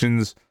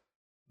situations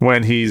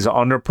when he's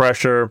under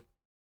pressure.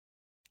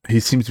 He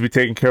seems to be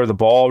taking care of the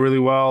ball really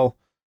well.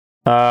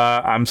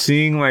 I'm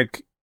seeing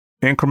like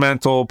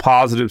incremental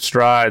positive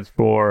strides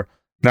for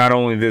not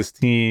only this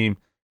team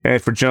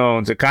and for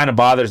Jones. It kind of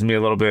bothers me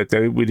a little bit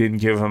that we didn't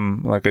give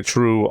him like a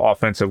true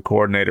offensive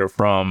coordinator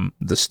from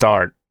the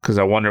start, because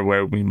I wonder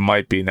where we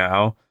might be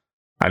now.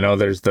 I know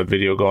there's the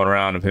video going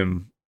around of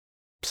him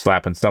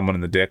slapping someone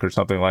in the dick or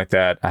something like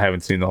that. I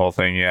haven't seen the whole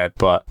thing yet,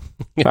 but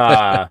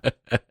I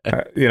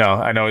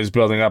know he's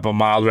building up a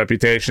mild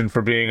reputation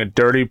for being a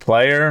dirty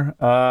player.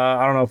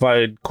 I don't know if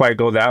I'd quite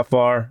go that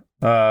far.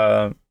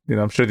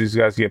 I'm sure these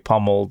guys get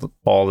pummeled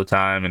all the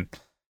time and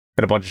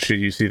a bunch of shit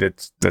you see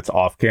that's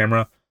off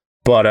camera.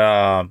 But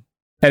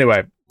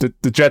anyway,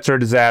 the Jets are a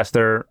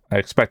disaster. I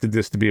expected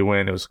this to be a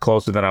win. It was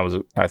closer than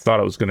I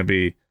thought it was going to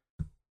be.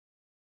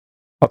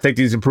 I'll take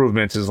these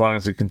improvements as long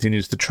as it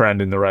continues to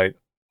trend in the right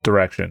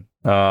direction.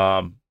 We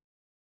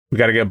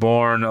got to get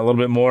Bourne a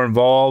little bit more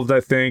involved, I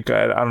think.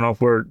 I don't know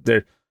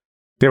if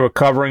they were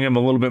covering him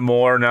a little bit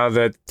more now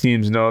that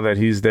teams know that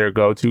he's their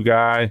go-to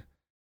guy.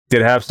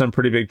 Did have some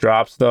pretty big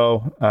drops,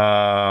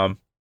 though.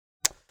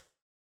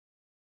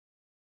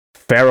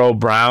 Pharaoh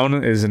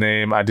Brown is a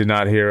name I did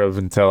not hear of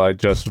until I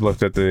just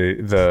looked at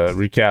the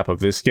recap of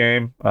this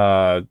game.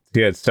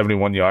 He had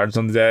 71 yards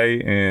on the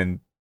day and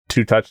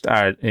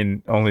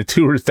in only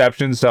 2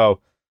 receptions, so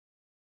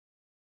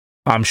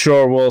I'm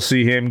sure we'll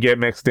see him get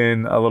mixed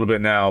in a little bit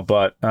now,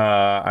 but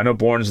I know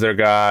Bourne's their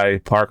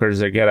guy. Parker's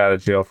their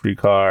get-out-of-jail-free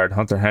card.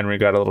 Hunter Henry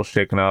got a little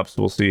shaken up,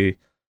 so we'll see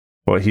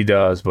what he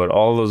does. But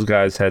all of those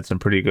guys had some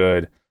pretty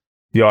good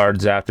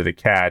yards after the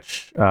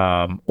catch,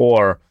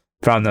 or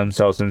found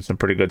themselves in some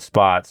pretty good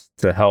spots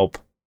to help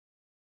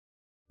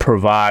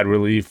provide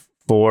relief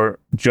for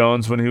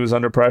Jones when he was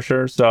under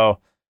pressure. So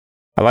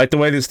I like the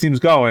way this team's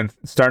going.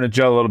 It's starting to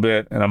gel a little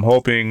bit, and I'm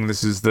hoping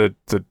this is the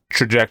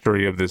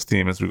trajectory of this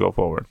team as we go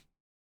forward.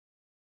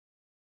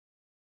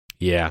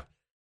 Yeah.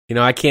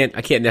 I can't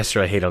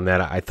necessarily hate on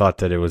that. I thought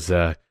that it was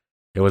a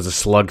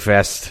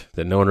slugfest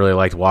that no one really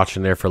liked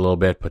watching there for a little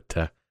bit,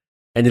 but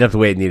ended up the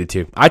way it needed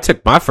to. I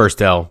took my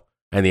first L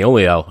and the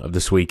only L of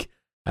this week,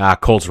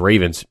 Colts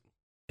Ravens.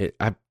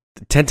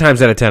 10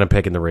 times out of 10, I'm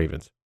picking the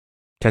Ravens.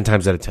 10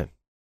 times out of 10.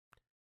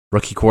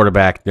 Rookie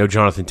quarterback, no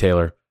Jonathan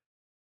Taylor.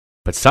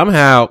 But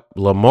somehow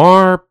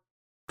Lamar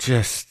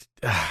just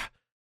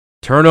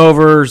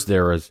turnovers.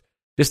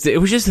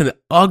 It was just an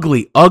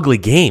ugly, ugly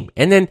game.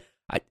 And then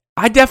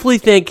I definitely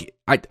think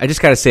I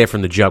just got to say it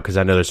from the jump because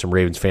I know there's some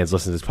Ravens fans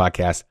listening to this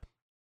podcast,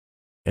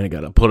 and I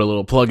got to put a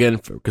little plug in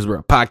because we're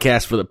a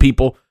podcast for the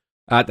people.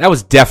 That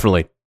was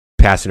definitely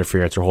pass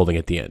interference or holding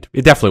at the end.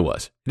 It definitely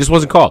was. It just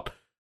wasn't called.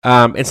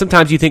 And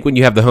sometimes you think when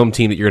you have the home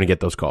team that you're going to get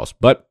those calls,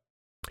 but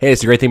hey,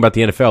 it's the great thing about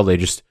the NFL. They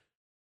just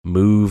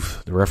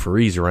move the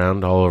referees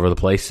around all over the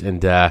place,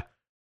 and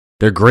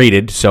they're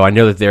graded. So I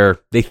know that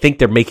they think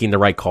they're making the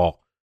right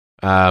call.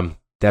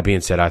 That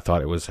being said, I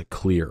thought it was a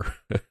clear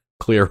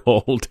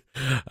hold,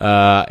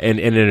 and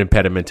an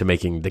impediment to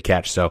making the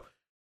catch. So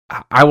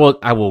I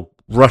will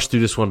rush through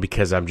this one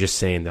because I'm just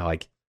saying that,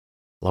 like,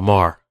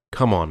 Lamar,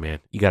 come on, man.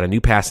 You got a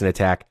new passing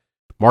attack.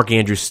 Mark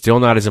Andrews still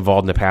not as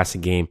involved in the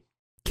passing game.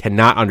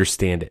 Cannot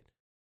understand it.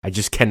 I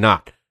just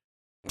cannot.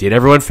 Did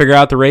everyone figure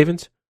out the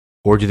Ravens?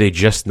 Or do they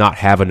just not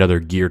have another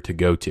gear to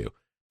go to?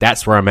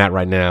 That's where I'm at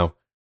right now,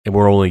 and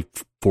we're only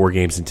 4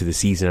 games into the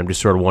season. I'm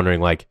just sort of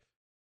wondering, like,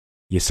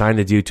 you signed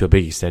the dude to a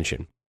big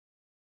extension.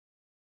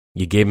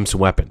 You gave him some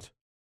weapons.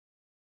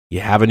 You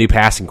have a new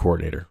passing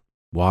coordinator.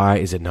 Why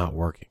is it not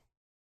working?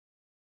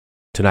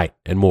 Tonight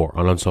and more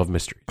on Unsolved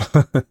Mysteries.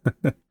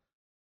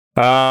 All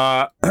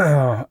right,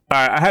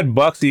 I had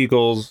Bucks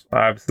Eagles,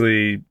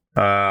 obviously.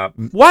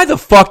 Why the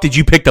fuck did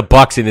you pick the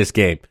Bucks in this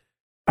game?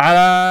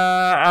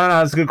 I don't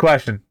know. It's a good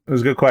question. It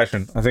was a good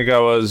question. I think I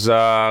was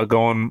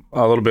going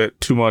a little bit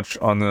too much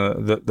on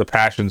the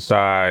passion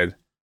side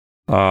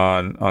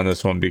on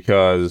this one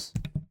because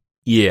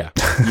yeah.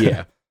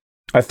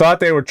 I thought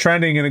they were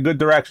trending in a good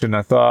direction.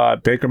 I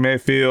thought Baker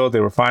Mayfield, they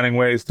were finding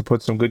ways to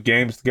put some good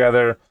games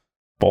together.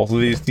 Both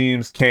of these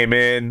teams came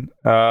in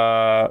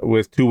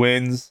with 2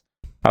 wins.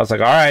 I was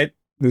like, all right,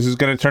 this is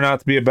going to turn out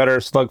to be a better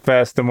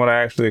slugfest than what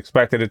I actually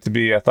expected it to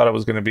be. I thought it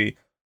was going to be.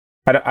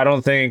 I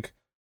don't think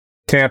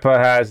Tampa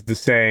has the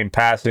same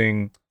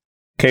passing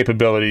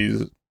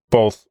capabilities,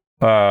 both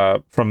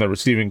from the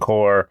receiving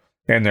core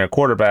and their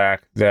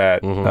quarterback,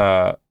 that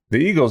the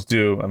Eagles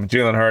do. I mean,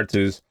 Jalen Hurts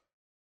is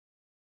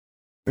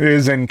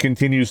and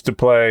continues to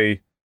play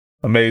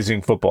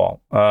amazing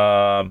football.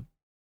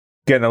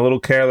 Getting a little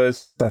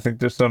careless. I think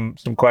there's some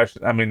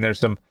questions. I mean, there's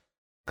some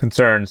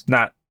concerns.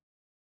 Not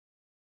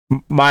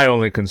my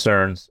only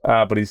concerns,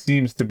 but he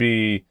seems to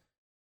be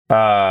taking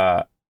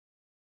a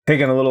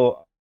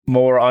little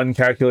more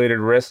uncalculated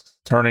risks,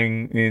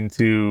 turning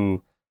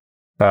into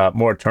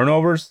more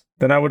turnovers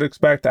than I would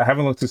expect. I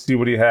haven't looked to see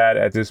what he had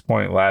at this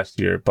point last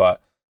year,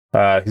 but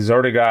he's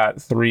already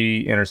got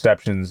 3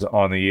 interceptions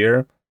on the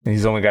year, and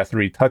he's only got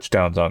 3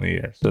 touchdowns on the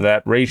year. So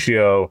that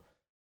ratio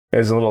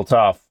is a little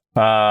tough.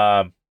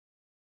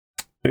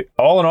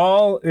 All in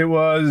all, it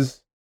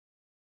was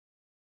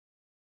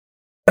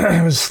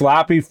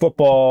sloppy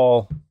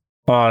football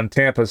on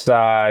Tampa's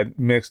side,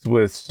 mixed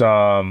with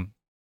some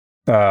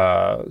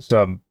stellar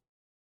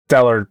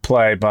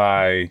play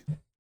by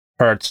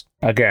Hurts.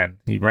 Again,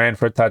 he ran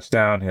for a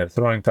touchdown. He had a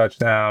throwing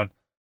touchdown.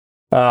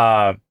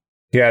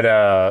 He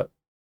had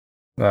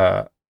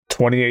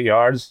 28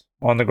 yards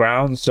on the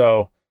ground.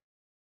 So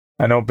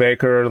I know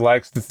Baker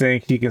likes to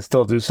think he can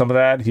still do some of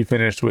that. He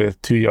finished with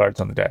 2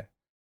 yards on the day.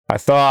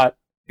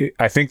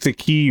 I think the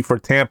key for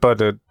Tampa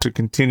to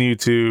continue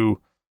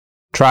to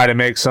try to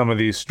make some of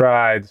these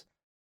strides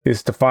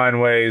is to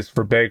find ways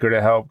for Baker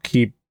to help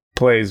keep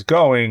plays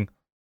going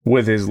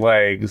with his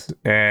legs.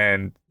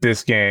 And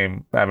this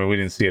game, I mean, we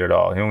didn't see it at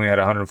all. He only had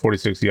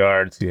 146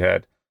 yards. He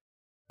had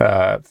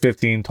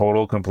 15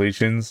 total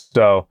completions.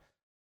 So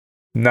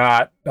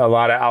not a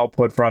lot of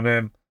output from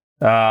him.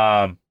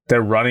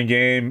 Their running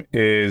game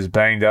is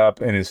banged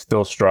up and is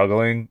still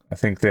struggling. I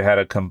think they had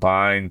a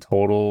combined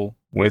total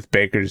with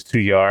Baker's 2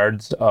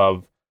 yards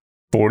of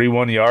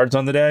 41 yards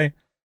on the day.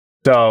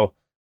 So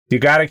you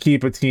got to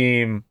keep a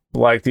team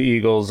like the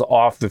Eagles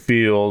off the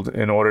field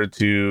in order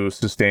to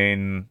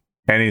sustain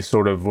any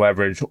sort of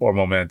leverage or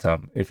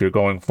momentum. If you're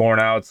going 4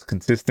 and outs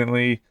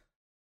consistently,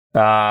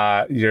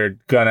 you're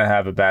going to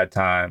have a bad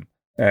time.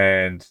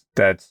 And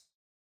that's,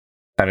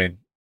 I mean,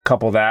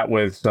 couple that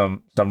with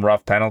some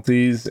rough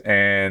penalties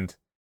and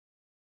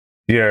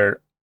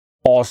you're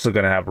also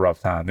going to have a rough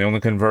time. They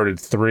only converted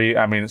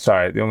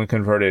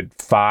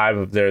 5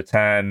 of their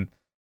 10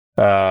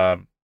 3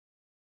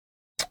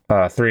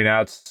 and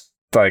outs.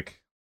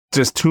 Like,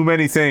 just too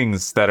many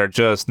things that are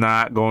just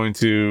not going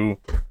to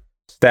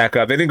stack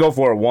up. They didn't go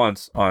for it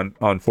once on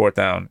 4th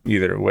down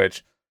either,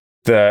 which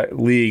the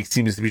league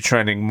seems to be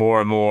trending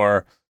more and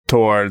more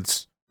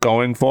towards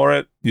going for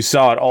it. You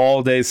saw it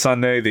all day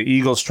Sunday. The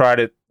Eagles tried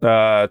it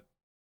 3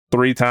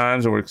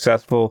 times and were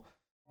successful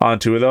on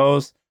 2 of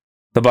those.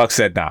 The Bucs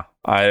said, "Nah,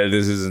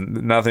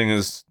 nothing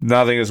is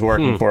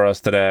working for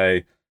us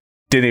today."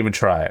 Didn't even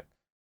try it.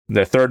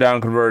 Their 3rd down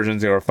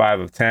conversions, they were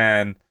 5 of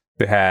 10.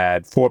 They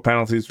had 4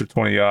 penalties for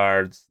 20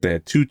 yards. They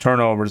had 2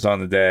 turnovers on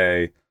the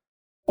day.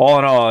 All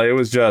in all, it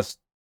was just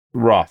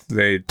rough.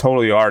 They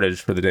total yardage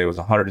for the day was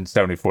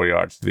 174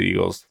 yards to the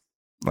Eagles,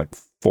 like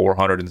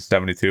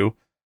 472.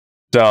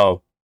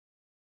 So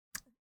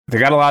they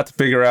got a lot to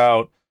figure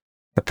out.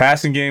 The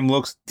passing game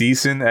looks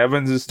decent.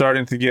 Evans is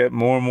starting to get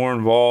more and more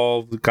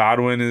involved.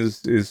 Godwin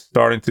is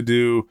starting to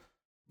do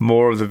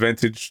more of the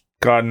vintage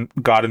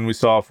Godwin we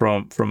saw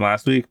from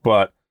last week.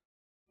 But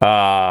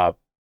I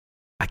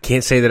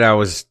can't say that I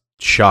was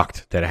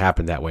shocked that it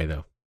happened that way,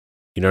 though.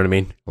 You know what I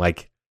mean?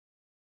 Like,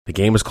 the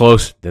game was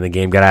close, then the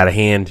game got out of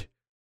hand.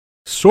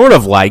 Sort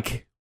of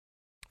like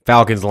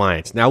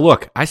Falcons-Lions. Now,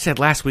 look, I said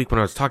last week when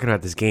I was talking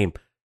about this game,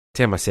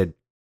 Tim, I said,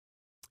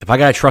 if I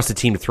got to trust a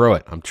team to throw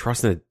it, I'm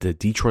trusting the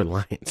Detroit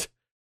Lions.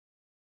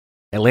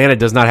 Atlanta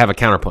does not have a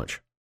counterpunch.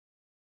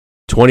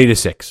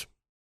 20-6.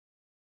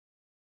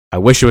 I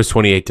wish it was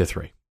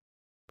 28-3.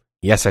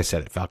 Yes, I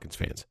said it, Falcons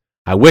fans.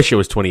 I wish it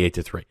was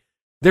 28-3.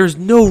 There's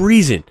no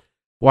reason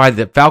why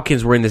the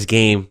Falcons were in this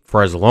game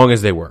for as long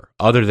as they were,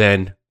 other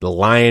than the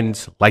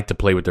Lions like to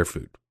play with their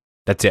food.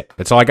 That's it.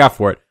 That's all I got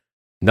for it.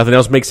 Nothing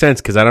else makes sense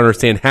because I don't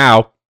understand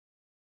how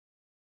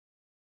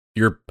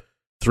you're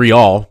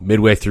 3-all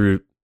midway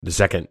through the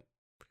second,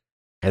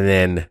 and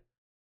then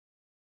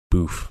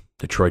Boof.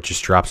 Detroit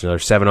just drops another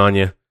 7 on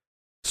you.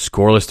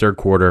 Scoreless third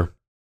quarter.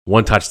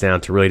 1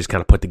 touchdown to really just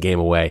kind of put the game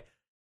away.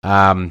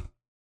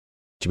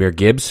 Jahmyr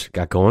Gibbs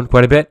got going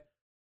quite a bit.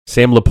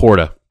 Sam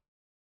Laporta.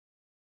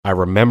 I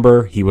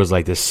remember he was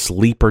like this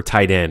sleeper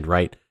tight end,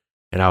 right?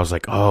 And I was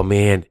like, oh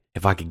man,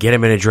 if I could get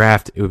him in a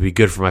draft, it would be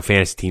good for my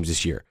fantasy teams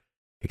this year.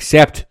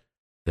 Except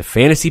the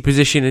fantasy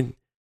position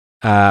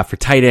for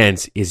tight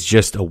ends is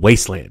just a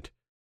wasteland.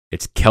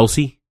 It's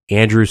Kelsey,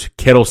 Andrews,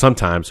 Kittle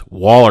sometimes,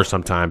 Waller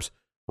sometimes,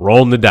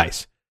 rolling the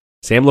dice.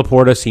 Sam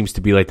Laporta seems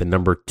to be like the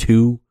number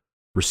 2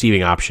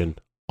 receiving option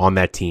on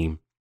that team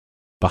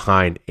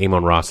behind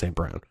Amon-Ra St.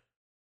 Brown.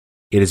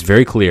 It is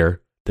very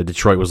clear that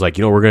Detroit was like,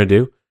 you know what we're going to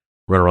do?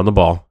 We're going to run the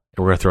ball,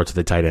 and we're going to throw it to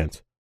the tight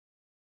ends.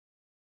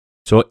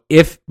 So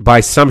if by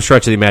some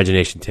stretch of the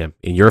imagination, Tim,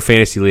 in your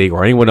fantasy league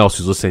or anyone else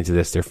who's listening to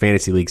this, their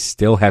fantasy leagues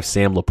still have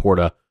Sam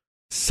Laporta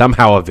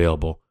somehow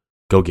available,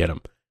 go get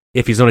him.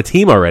 If he's on a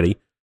team already,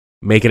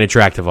 make an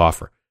attractive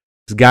offer.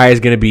 This guy is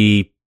going to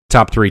be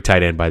top 3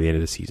 tight end by the end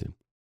of the season.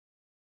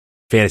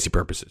 Fantasy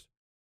purposes.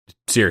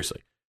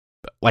 Seriously.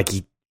 Like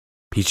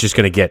he's just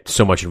going to get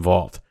so much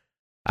involved.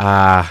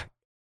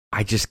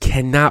 I just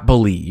cannot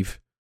believe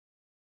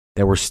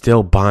that we're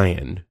still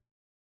buying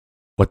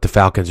what the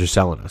Falcons are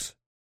selling us.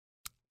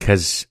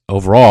 Because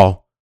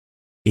overall,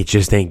 it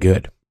just ain't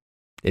good.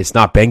 It's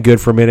not been good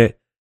for a minute.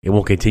 It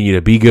won't continue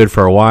to be good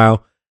for a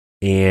while.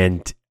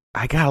 And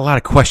I got a lot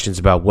of questions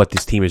about what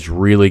this team is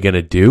really going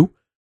to do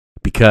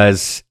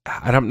because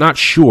I'm not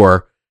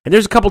sure. And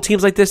there's a couple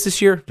teams like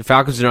this year. The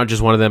Falcons are not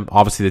just one of them.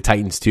 Obviously, the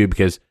Titans too,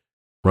 because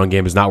run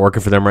game is not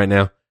working for them right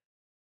now.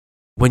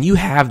 When you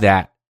have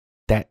that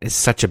is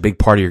such a big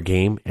part of your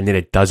game, and then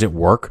it doesn't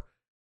work,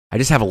 I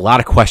just have a lot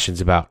of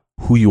questions about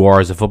who you are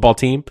as a football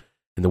team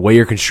and the way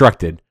you're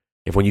constructed.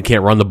 If when you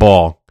can't run the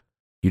ball,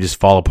 you just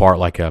fall apart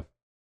like a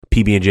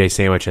PB&J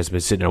sandwich has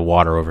been sitting in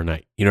water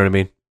overnight. You know what I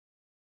mean?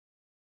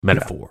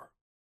 Metaphor.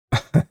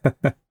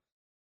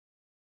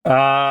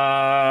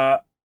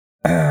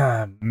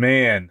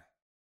 Man.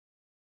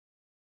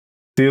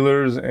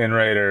 Steelers and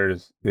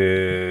Raiders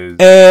is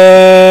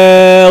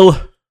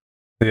L.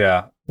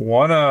 Yeah.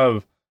 One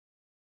of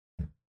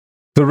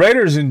the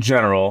Raiders in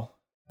general,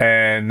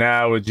 and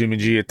now with Jimmy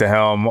G at the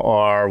helm,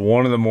 are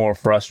one of the more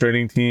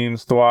frustrating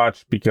teams to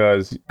watch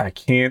because I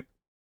can't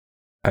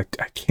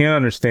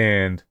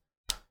understand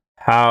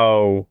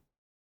how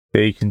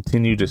they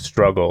continue to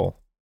struggle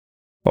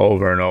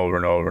over and over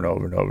and over and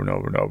over and over and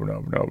over and over and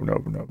over and over and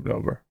over and over and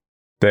over.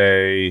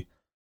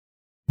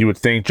 You would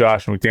think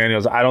Josh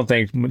McDaniels. I don't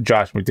think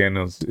Josh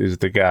McDaniels is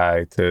the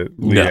guy to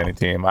lead any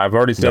team. I've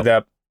already said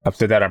that. I've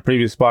said that on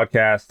previous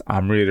podcasts.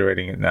 I'm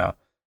reiterating it now.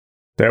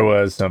 There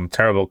was some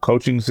terrible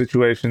coaching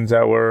situations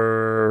that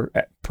were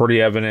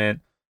pretty evident.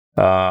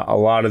 A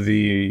lot of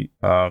the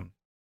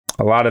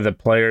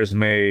players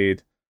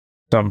made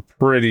some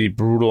pretty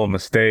brutal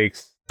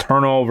mistakes.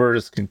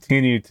 Turnovers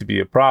continue to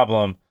be a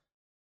problem.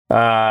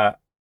 And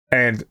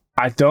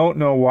I don't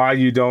know why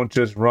you don't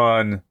just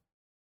run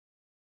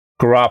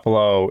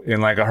Garoppolo in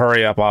like a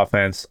hurry up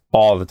offense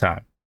all the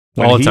time.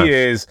 When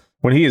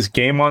he is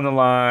game on the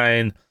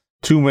line,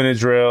 2-minute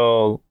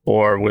drill,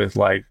 or with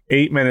like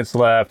 8 minutes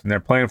left and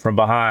they're playing from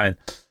behind,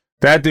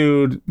 that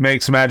dude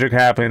makes magic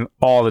happen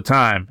all the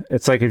time.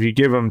 It's like if you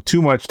give him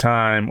too much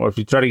time, or if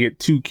you try to get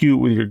too cute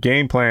with your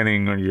game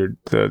planning or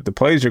the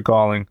plays you're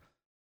calling,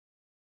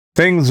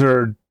 things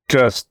are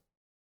just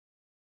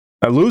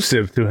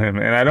elusive to him.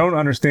 And I don't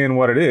understand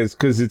what it is,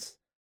 because he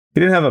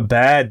didn't have a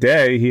bad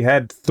day. He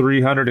had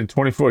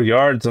 324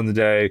 yards on the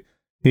day.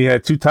 He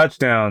had 2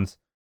 touchdowns,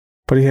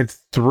 but he had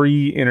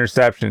 3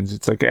 interceptions.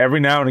 It's like every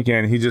now and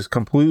again, he just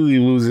completely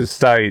loses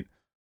sight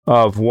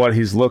of what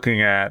he's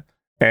looking at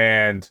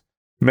and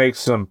makes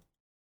some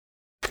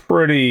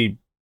pretty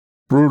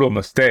brutal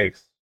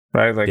mistakes,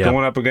 right? Like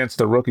going up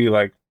against a rookie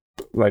like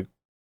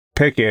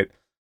Pickett,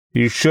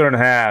 you shouldn't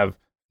have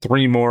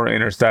 3 more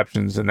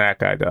interceptions than that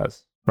guy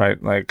does,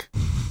 right? Like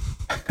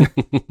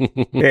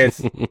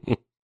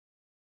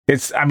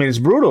it's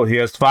brutal. He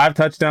has 5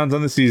 touchdowns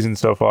on the season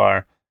so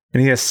far,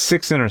 and he has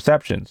 6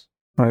 interceptions.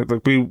 Right?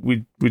 Like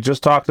we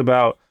just talked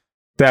about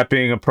that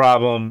being a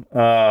problem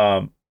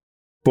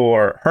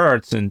for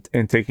Hurts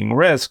and taking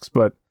risks,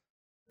 but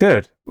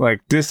dude,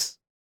 like the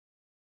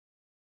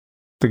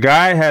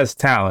guy has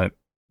talent.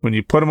 When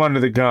you put him under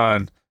the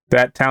gun,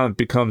 that talent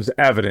becomes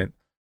evident.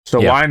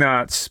 So why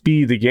not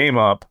speed the game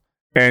up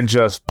and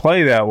just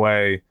play that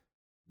way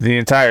the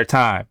entire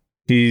time?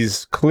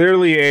 He's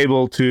clearly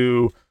able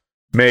to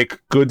make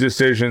good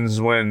decisions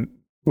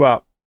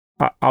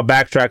I'll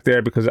backtrack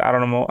there because I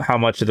don't know how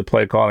much of the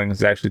play calling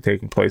is actually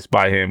taking place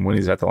by him when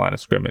he's at the line of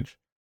scrimmage,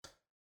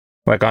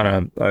 like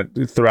on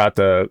throughout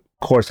the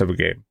course of a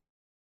game.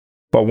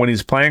 But when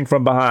he's playing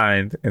from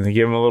behind and they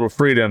give him a little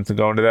freedom to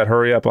go into that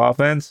hurry up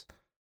offense,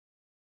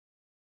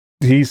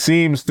 he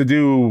seems to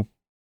do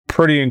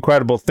pretty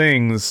incredible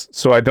things.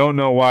 So I don't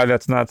know why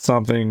that's not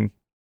something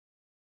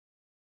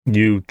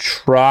you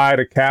try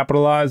to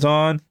capitalize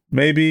on,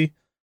 maybe,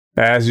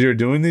 as you're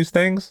doing these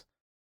things.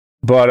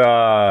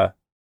 But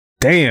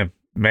damn,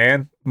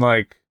 man,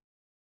 like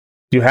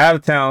You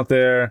have talent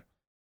there.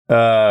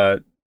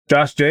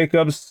 Josh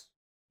Jacobs,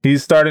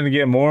 he's starting to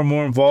get more and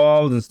more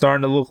involved and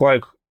starting to look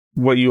like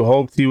what you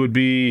hoped he would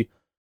be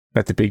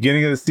at the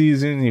beginning of the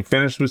season. He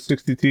finished with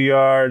 62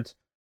 yards.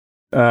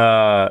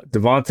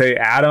 Devontae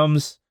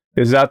Adams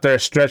is out there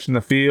stretching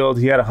the field.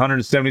 He had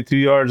 172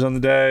 yards on the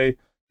day.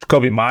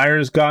 Jacoby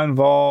Myers got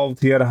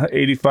involved. He had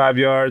 85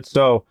 yards.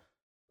 So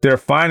they're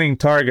finding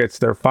targets.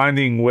 They're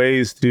finding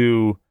ways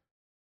to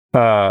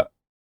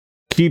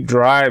keep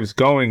drives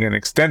going and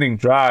extending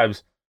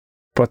drives,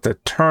 but the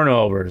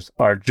turnovers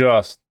are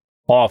just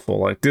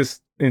awful. Like,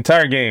 this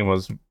entire game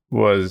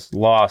was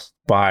lost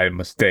by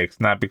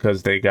mistakes, not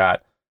because they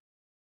got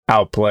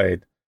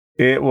outplayed.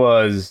 It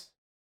was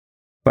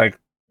like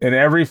in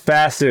every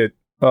facet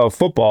of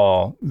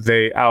football,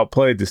 they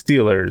outplayed the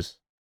Steelers,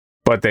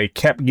 but they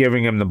kept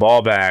giving them the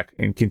ball back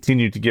and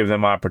continued to give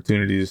them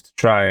opportunities to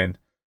try and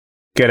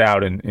get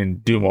out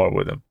and do more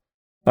with them.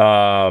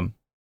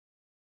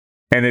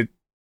 And it,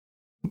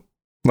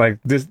 like,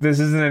 this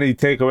isn't any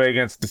takeaway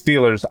against the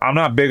Steelers. I'm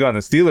not big on the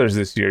Steelers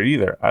this year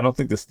either. I don't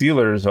think the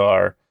Steelers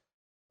are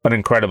an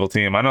incredible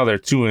team. I know they're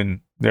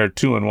 2-1,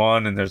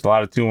 and there's a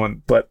lot of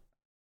 2-1, but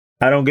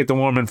I don't get the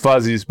warm and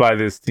fuzzies by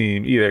this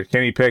team either.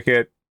 Kenny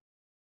Pickett,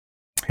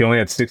 he only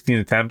had 16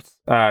 attempts.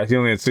 He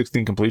only had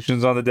 16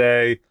 completions on the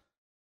day.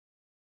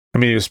 I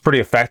mean, he was pretty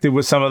effective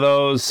with some of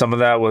those. Some of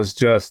that was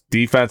just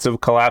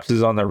defensive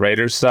collapses on the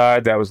Raiders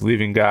side that was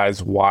leaving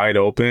guys wide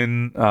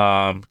open,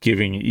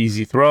 giving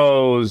easy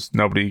throws.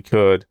 Nobody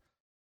could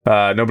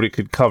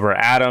cover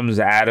Adams.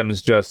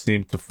 Adams just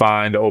seemed to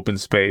find open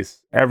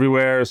space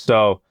everywhere.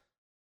 So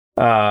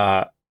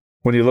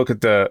when you look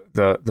at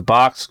the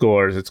box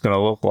scores, it's going to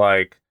look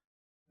like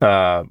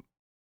the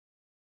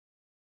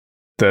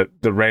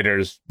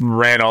Raiders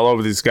ran all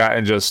over these guys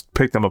and just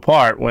picked them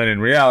apart, when in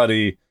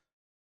reality,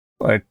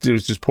 like, it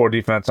was just poor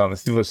defense on the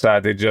Steelers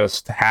side. They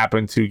just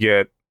happened to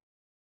get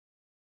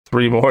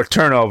 3 more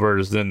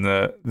turnovers than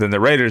the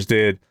Raiders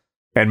did,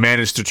 and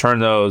managed to turn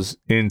those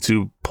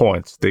into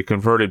points. They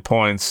converted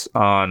points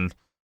on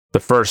the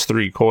first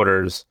 3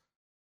 quarters.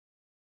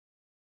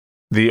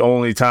 The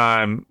only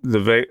time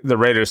the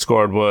Raiders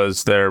scored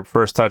was their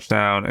first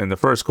touchdown in the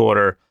first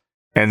quarter,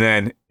 and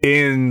then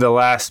in the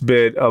last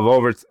bit of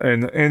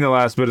in the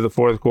last bit of the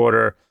fourth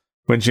quarter,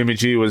 when Jimmy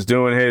G was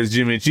doing his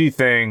Jimmy G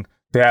thing,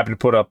 they happened to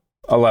put up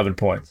 11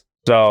 points.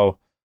 So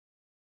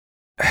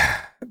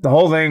the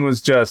whole thing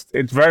was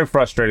it's very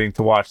frustrating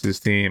to watch this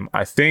team.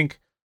 I think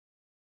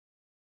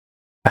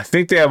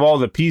they have all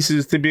the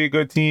pieces to be a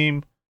good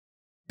team.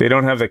 They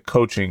don't have the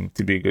coaching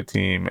to be a good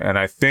team. And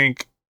I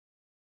think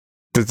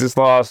that this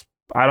loss,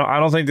 I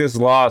don't think this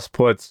loss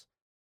puts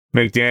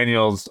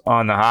McDaniels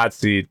on the hot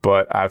seat,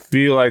 but I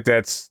feel like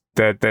that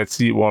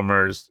seat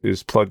warmer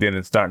is plugged in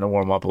and starting to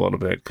warm up a little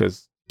bit,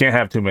 because can't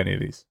have too many of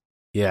these.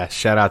 Yeah,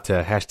 shout out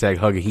to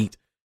 #HugAHeat,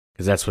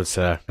 because that's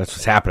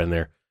what's happening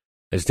there.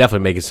 It's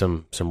definitely making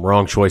some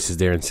wrong choices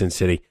there in Sin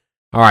City.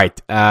 All right,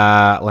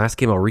 last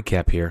game I'll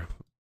recap here.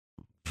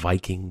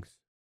 Vikings,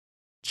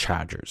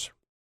 Chargers.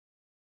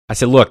 I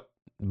said, look,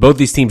 both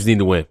these teams need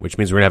to win, which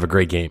means we're going to have a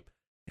great game.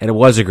 And it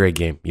was a great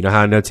game. You know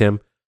how I know, Tim?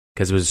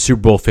 Because it was a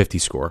Super Bowl 50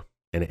 score,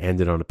 and it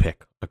ended on a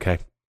pick, okay?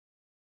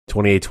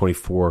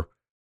 28-24,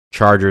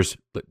 Chargers.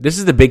 This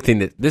is the big thing.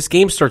 That this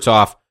game starts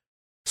off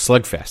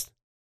slugfest.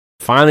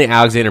 Finally,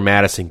 Alexander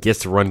Mattison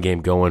gets the run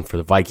game going for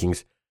the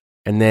Vikings.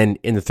 And then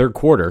in the third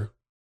quarter,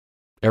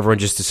 everyone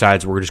just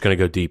decides we're just going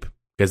to go deep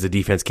because the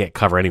defense can't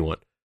cover anyone.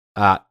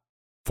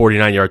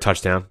 49-yard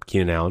touchdown,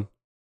 Keenan Allen,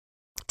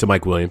 to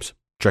Mike Williams,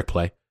 trick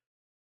play.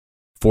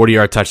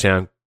 40-yard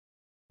touchdown,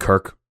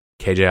 Kirk,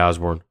 KJ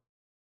Osborne.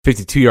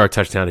 52-yard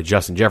touchdown to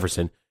Justin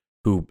Jefferson,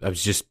 who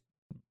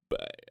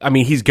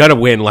he's going to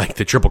win like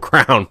the Triple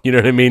Crown. You know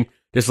what I mean?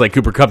 Just like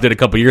Cooper Kupp did a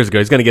couple years ago.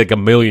 He's going to get like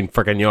 1 million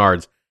freaking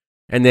yards.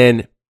 And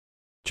then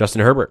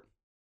Justin Herbert,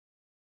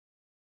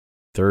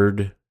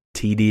 third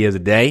TD of the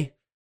day,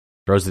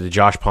 throws it to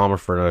Josh Palmer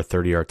for another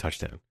 30-yard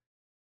touchdown.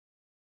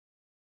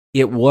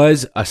 It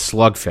was a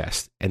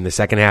slugfest in the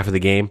second half of the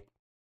game.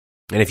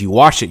 And if you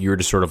watched it, you were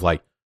just sort of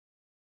like,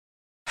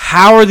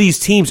 how are these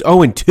teams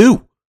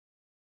 0-2?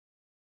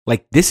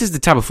 Like, this is the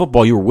type of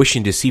football you were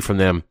wishing to see from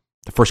them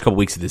the first couple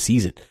weeks of the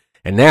season.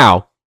 And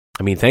now,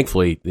 I mean,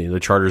 thankfully, the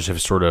Chargers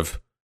have sort of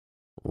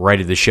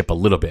righted the ship a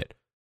little bit.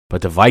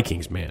 But the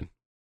Vikings, man,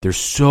 there's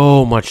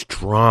so much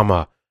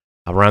drama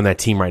around that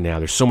team right now.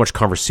 There's so much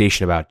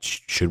conversation about,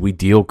 should we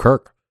deal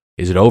Kirk?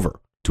 Is it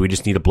over? Do we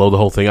just need to blow the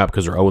whole thing up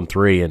because we're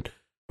 0-3 and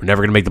we're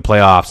never going to make the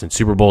playoffs and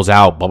Super Bowl's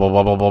out, blah, blah,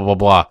 blah, blah, blah, blah,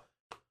 blah.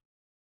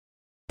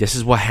 This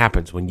is what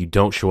happens when you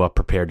don't show up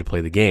prepared to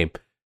play the game.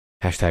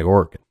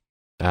 #Oregon.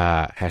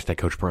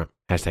 #Coach Prime.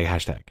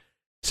 #.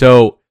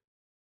 So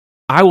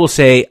I will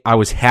say I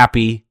was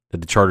happy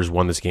that the Chargers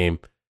won this game,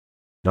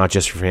 not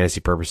just for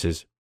fantasy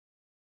purposes.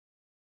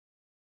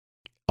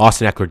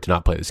 Austin Eckler did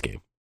not play this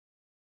game.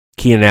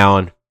 Keenan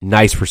Allen,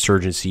 nice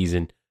resurgent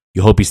season.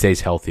 You hope he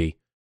stays healthy.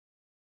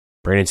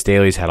 Brandon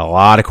Staley's had a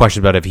lot of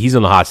questions about if he's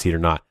on the hot seat or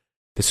not.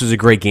 This was a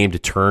great game to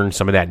turn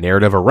some of that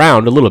narrative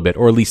around a little bit,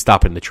 or at least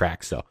stop it in the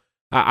tracks. So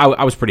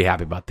I was pretty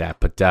happy about that.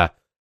 But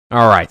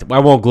all right, I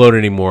won't gloat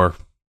anymore.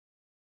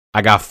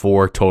 I got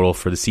 4 total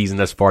for the season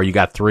thus far. You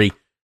got 3.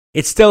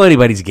 It's still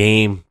anybody's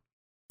game.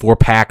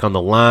 4-pack on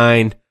the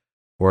line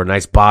or a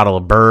nice bottle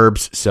of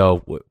Burbs.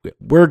 So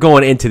we're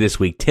going into this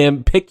week.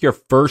 Tim, pick your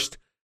first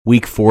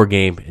week 4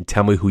 game and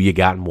tell me who you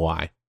got and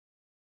why.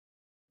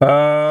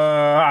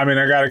 I mean,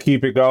 I got to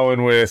keep it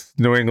going with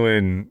New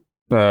England,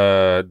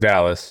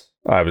 Dallas,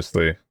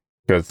 obviously,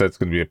 because that's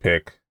going to be a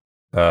pick.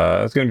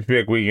 It's going to be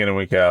a pick week in and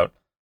week out.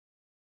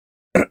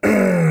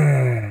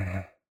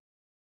 And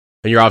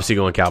you're obviously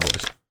going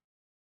Cowboys.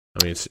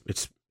 I mean,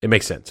 it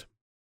makes sense.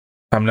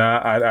 I'm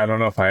not. I don't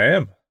know if I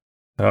am.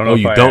 I don't know. Oh,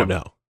 you don't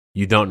know.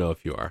 You don't know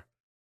if you are.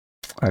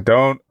 I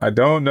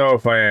don't know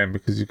if I am,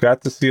 because you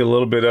got to see a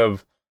little bit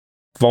of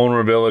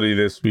vulnerability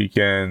this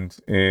weekend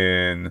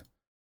in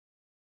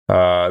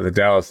the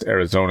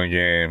Dallas-Arizona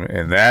game,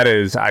 and that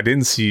is, I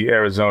didn't see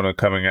Arizona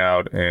coming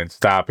out and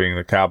stopping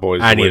the Cowboys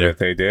the way that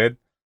they did.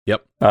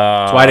 Yep.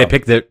 That's why I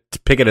didn't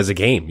pick it as a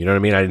game. You know what I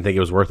mean? I didn't think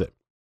it was worth it.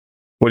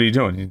 What are you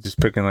doing? You just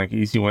picking like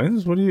easy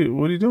wins? What are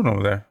you doing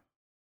over there?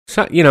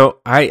 So,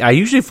 I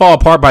usually fall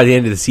apart by the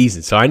end of the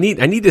season, so I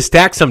need to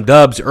stack some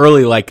dubs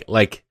early, like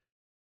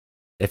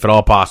if at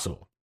all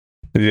possible.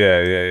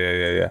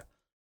 Yeah.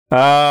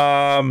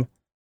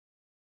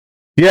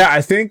 Yeah,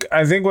 I think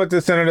what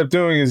this ended up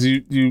doing is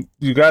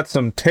you got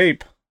some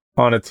tape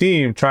on a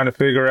team trying to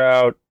figure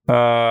out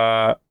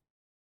a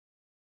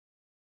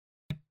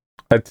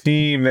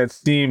team that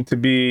seemed to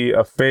be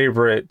a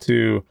favorite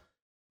to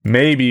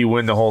maybe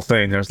win the whole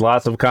thing. There's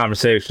lots of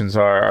conversations.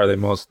 Are they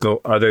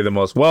the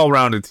most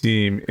well-rounded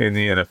team in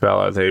the NFL?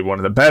 Are they one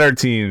of the better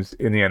teams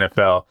in the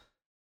NFL?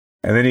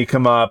 And then you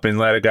come up and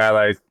let a guy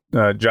like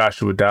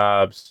Joshua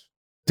Dobbs,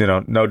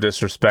 no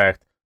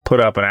disrespect,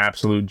 put up an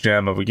absolute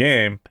gem of a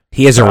game.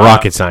 He is a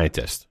rocket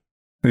scientist.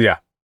 Yeah.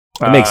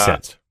 It makes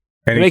sense.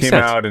 And he came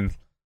out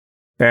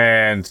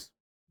and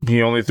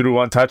he only threw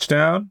 1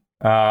 touchdown.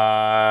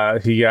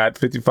 He got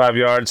 55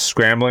 yards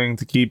scrambling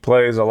to keep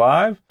plays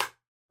alive.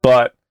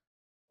 But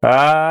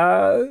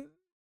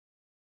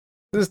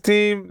this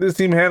team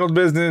handled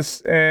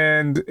business,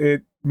 and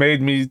it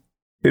made me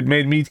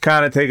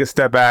kind of take a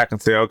step back and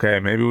say, okay,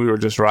 maybe we were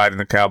just riding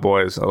the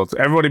Cowboys.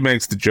 Everybody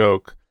makes the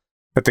joke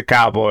that the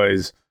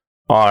Cowboys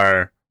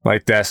are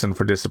like destined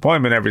for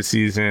disappointment every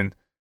season.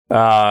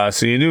 So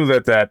you knew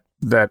that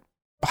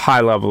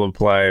high level of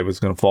play was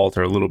going to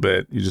falter a little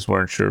bit. You just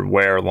weren't sure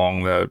where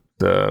along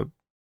the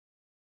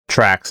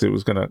tracks it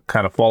was going to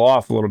kind of fall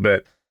off a little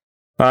bit.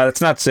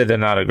 That's not to say they're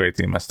not a great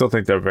team. I still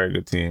think they're a very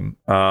good team.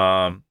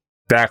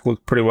 Dak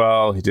looked pretty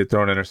well. He did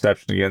throw an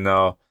interception again,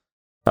 though.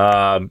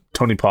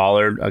 Tony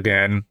Pollard,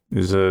 again,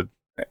 is a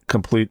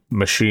complete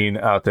machine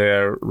out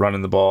there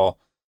running the ball.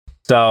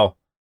 So,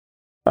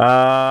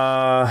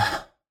 the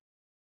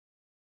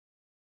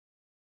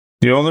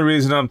only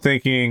reason I'm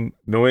thinking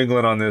New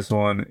England on this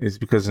one is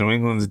because New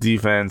England's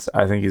defense,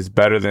 I think, is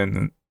better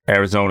than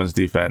Arizona's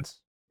defense,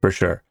 for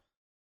sure.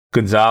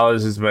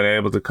 Gonzalez has been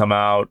able to come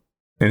out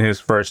in his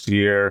first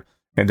year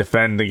and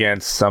defend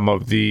against some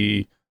of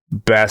the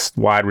best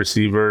wide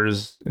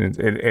receivers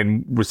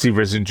and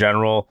receivers in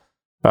general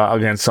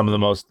against some of the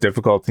most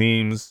difficult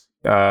teams.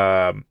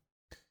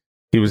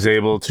 He was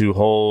able to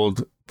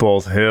hold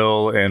both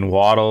Hill and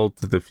Waddle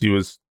to the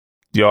fewest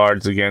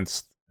yards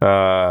against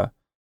a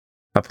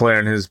player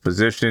in his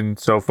position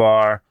so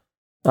far.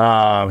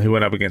 He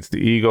went up against the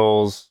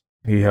Eagles.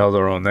 He held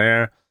their own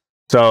there.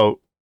 So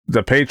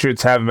the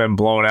Patriots haven't been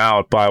blown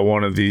out by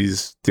one of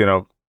these,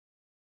 I'm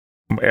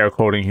air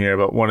quoting here,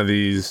 but one of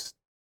these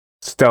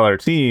stellar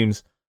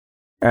teams.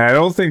 And I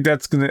don't think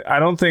that's gonna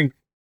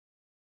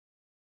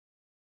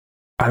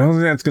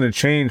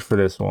change for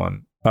this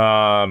one.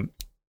 Bill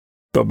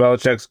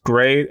Belichick's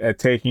great at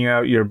taking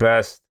out your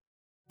best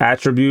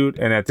attribute,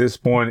 and at this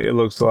point, it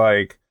looks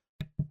like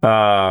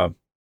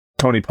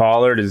Tony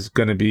Pollard is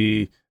going to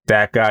be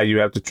that guy you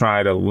have to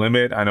try to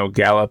limit. I know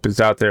Gallup is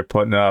out there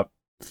putting up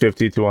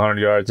 50 to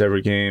 100 yards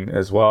every game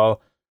as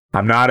well.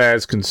 I'm not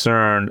as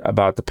concerned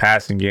about the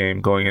passing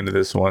game going into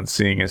this one,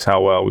 seeing as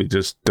how well we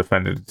just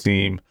defended a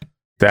team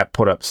that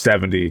put up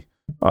 70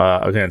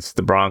 against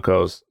the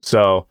Broncos.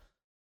 So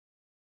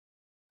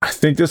I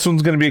think this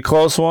one's going to be a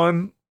close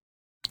one.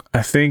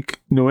 I think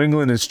New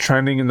England is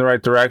trending in the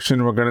right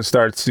direction. We're going to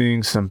start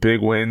seeing some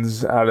big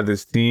wins out of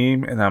this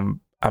team, and I'm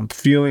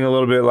feeling a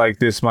little bit like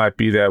this might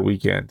be that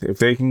weekend. If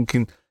they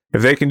can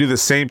do the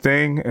same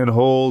thing and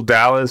hold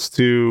Dallas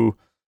to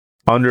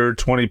under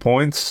 20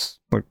 points,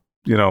 like,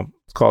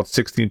 it's called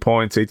 16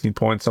 points, 18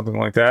 points, something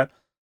like that.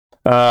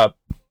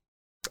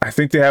 I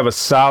think they have a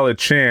solid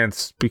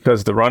chance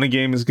because the running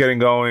game is getting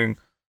going.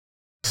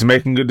 He's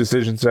making good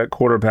decisions at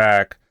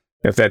quarterback.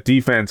 If that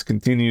defense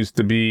continues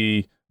to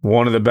be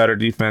one of the better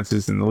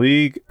defenses in the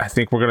league, I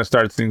think we're going to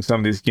start seeing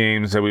some of these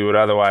games that we would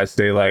otherwise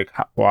say, like,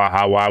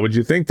 why would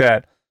you think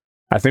that?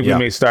 I think we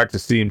may start to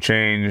see him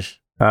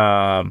change.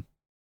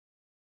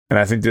 And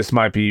I think this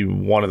might be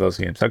one of those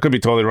games. I could be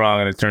totally wrong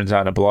and it turns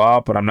out a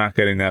blowout, but I'm not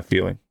getting that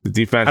feeling. The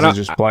defense is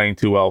just playing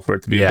too well for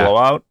it to be a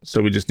blowout,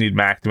 so we just need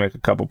Mac to make a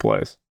couple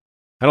plays.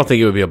 I don't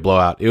think it would be a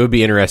blowout. It would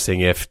be interesting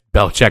if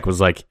Belichick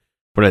was like,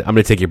 I'm going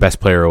to take your best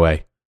player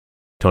away,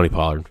 Tony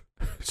Pollard.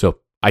 So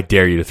I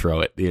dare you to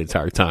throw it the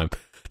entire time.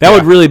 That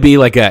would really be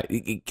like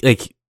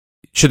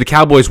should the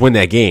Cowboys win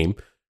that game,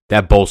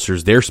 that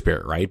bolsters their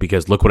spirit, right?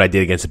 Because look what I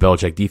did against the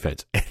Belichick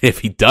defense. And if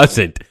he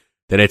doesn't,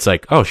 then it's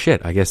like, oh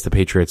shit, I guess the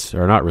Patriots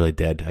are not really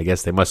dead. I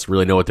guess they must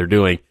really know what they're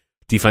doing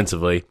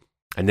defensively.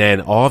 And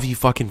then all of you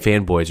fucking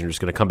fanboys are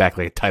just going to come back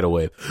like a tidal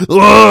wave.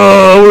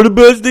 Oh, we're the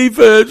best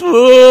defense.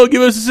 Oh,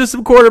 give us a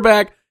system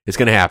quarterback. It's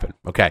going to happen.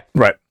 Okay.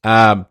 Right.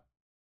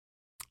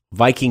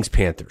 Vikings,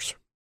 Panthers.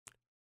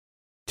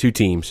 Two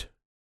teams,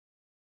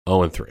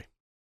 0-3.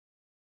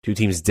 Two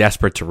teams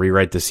desperate to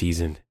rewrite the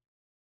season.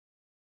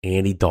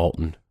 Andy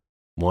Dalton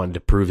wanted to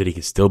prove that he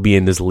could still be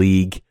in this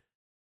league.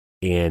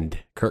 And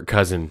Kirk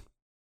Cousins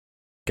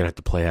going to have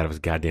to play out of his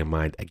goddamn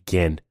mind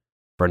again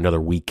for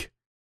another week.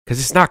 Because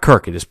it's not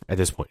Kirk at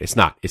this point. It's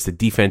not. It's the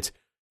defense.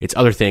 It's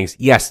other things.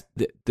 Yes,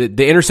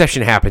 the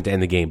interception happened to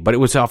end the game, but it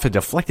was off a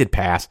deflected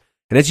pass.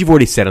 And as you've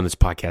already said on this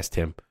podcast,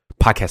 Tim,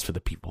 podcast for the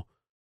people,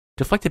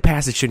 deflected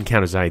passes shouldn't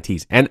count as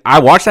INTs. And I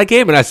watched that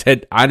game and I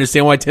said, I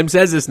understand why Tim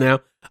says this now.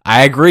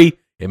 I agree.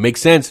 It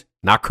makes sense.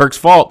 Not Kirk's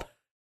fault.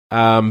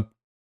 Someone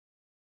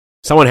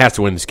has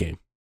to win this game.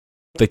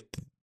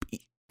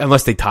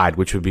 Unless they tied,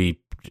 which would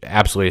be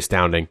absolutely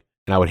astounding,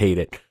 and I would hate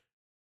it.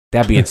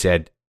 That being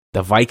said,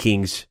 the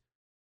Vikings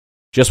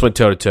just went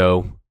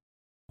toe-to-toe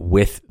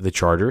with the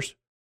Chargers.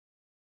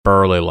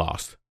 Barely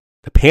lost.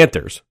 The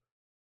Panthers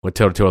went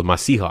toe-to-toe with my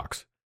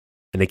Seahawks.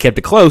 And they kept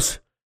it close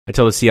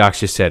until the Seahawks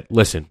just said,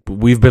 listen,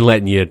 we've been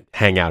letting you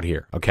hang out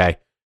here, okay?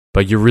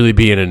 But you're really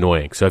being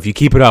annoying. So if you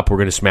keep it up, we're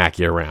going to smack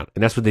you around.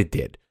 And that's what they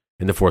did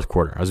in the fourth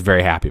quarter. I was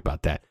very happy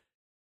about that.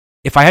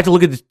 If I had to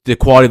look at the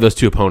quality of those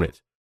two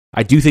opponents,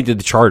 I do think that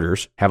the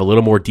Chargers have a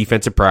little more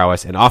defensive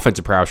prowess and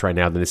offensive prowess right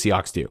now than the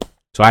Seahawks do.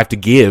 So I have to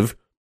give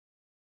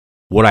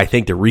what I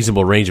think the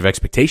reasonable range of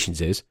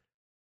expectations is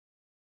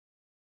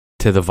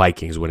to the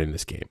Vikings winning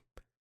this game.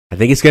 I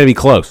think it's going to be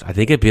close. I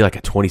think it'd be like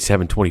a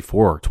 27-24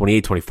 or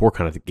 28-24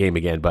 kind of game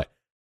again, but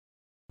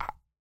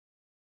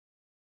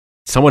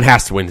someone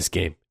has to win this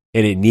game,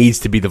 and it needs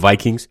to be the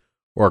Vikings,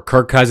 or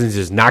Kirk Cousins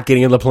is not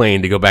getting on the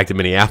plane to go back to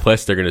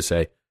Minneapolis. They're going to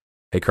say,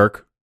 hey,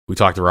 Kirk, we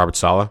talked to Robert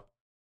Saleh.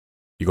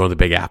 You're going to the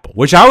Big Apple,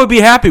 which I would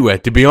be happy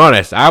with, to be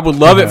honest. I would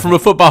love it from a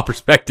football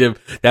perspective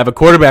to have a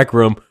quarterback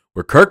room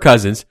where Kirk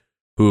Cousins,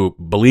 who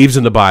believes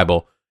in the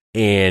Bible,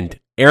 and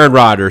Aaron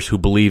Rodgers, who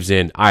believes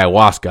in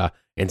ayahuasca,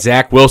 and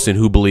Zach Wilson,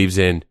 who believes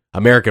in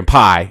American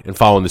Pie and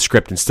following the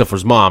script and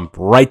Stifler's mom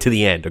right to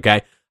the end,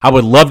 okay? I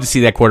would love to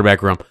see that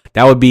quarterback room.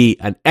 That would be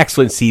an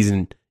excellent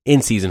season,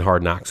 in-season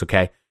Hard Knocks,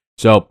 okay?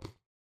 So,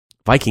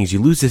 Vikings,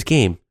 you lose this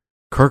game,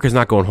 Kirk is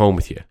not going home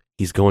with you.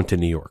 He's going to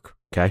New York,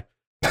 okay?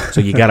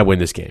 So you got to win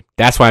this game.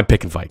 That's why I'm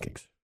picking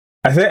Vikings.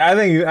 I think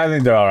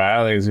they're all right. I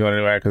don't think he's going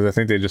anywhere because I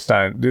think they just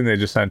signed. Didn't they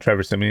just sign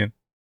Trevor Siemian?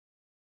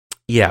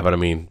 Yeah, but I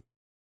mean,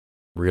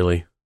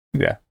 really?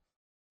 Yeah.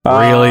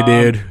 Really,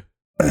 dude?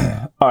 All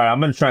right, I'm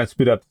going to try and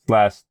speed up the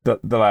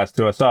last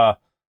two. I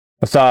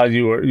saw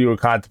you were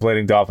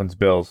contemplating Dolphins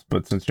Bills,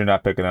 but since you're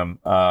not picking them,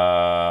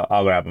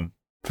 I'll grab them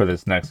for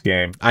this next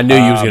game. I knew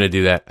you was going to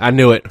do that. I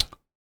knew it.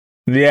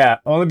 Yeah,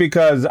 only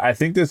because I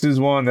think this is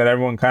one that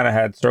everyone kind of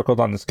had circled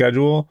on the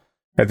schedule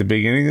at the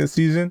beginning of the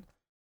season.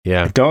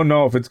 Yeah. I don't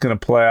know if it's going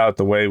to play out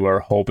the way we're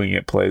hoping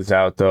it plays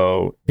out,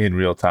 though, in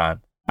real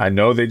time. I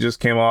know they just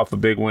came off a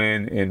big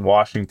win in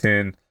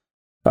Washington,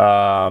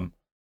 but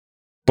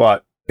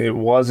it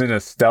wasn't a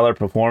stellar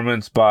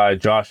performance by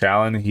Josh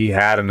Allen. He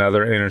had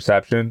another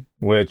interception,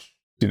 which,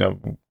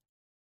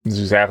 is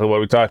exactly what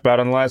we talked about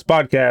on the last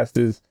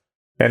podcast.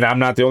 And I'm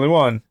not the only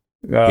one.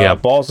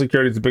 Ball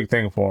security is a big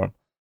thing for him.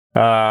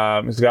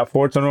 He's got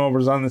 4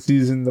 turnovers on the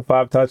season, the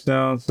 5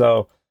 touchdowns.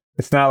 So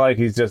it's not like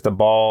he's just a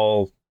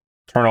ball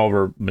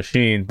turnover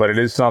machine, but it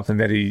is something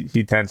that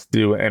he tends to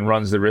do and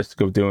runs the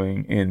risk of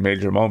doing in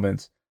major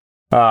moments.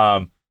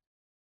 But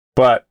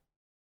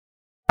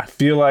I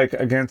feel like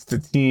against a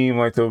team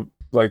like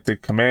the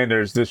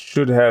Commanders, this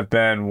should have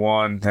been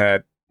one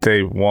that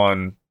they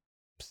won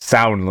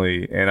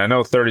soundly. And I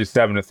know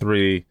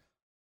 37-3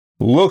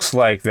 looks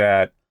like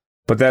that,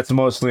 but that's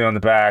mostly on the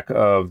back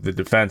of the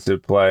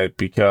defensive play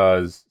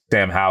because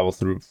Sam Howell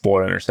threw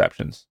 4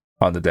 interceptions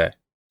on the day.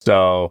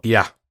 So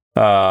yeah,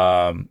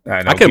 I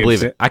couldn't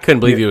believe it. I couldn't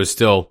believe he was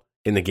still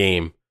in the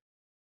game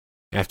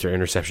after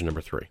interception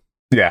number 3.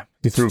 Yeah,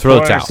 he threw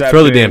throw the towel.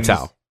 Throw the damn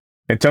towel.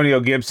 Antonio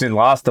Gibson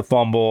lost the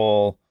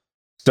fumble.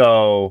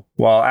 So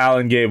while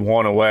Allen gave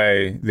 1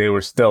 away, they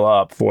were still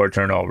up 4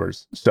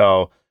 turnovers.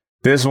 So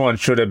this one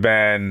should have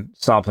been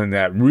something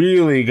that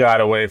really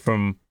got away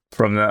from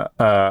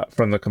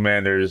the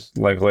Commanders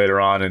like later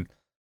on. And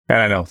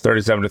I know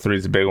 37-3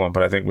 is a big one,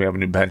 but I think we have a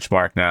new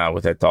benchmark now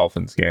with that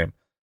Dolphins game.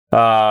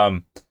 I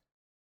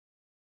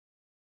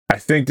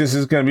think this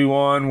is going to be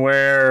one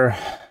where,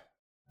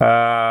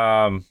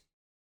 I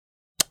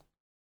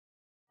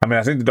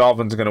think the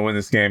Dolphins are going to win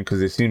this game because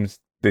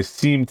they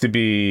seem to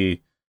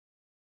be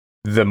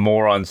the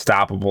more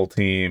unstoppable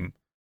team.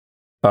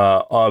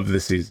 of the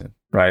season.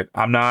 Right.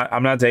 I'm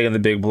not taking the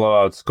big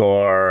blowout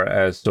score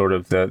as sort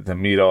of the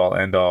meet all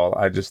end all.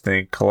 I just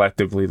think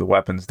collectively the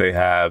weapons they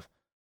have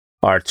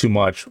are too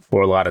much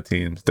for a lot of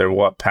teams. They're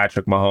what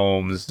Patrick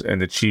Mahomes and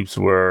the Chiefs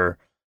were,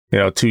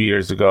 2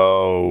 years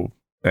ago,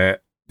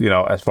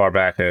 as far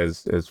back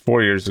as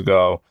 4 years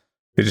ago.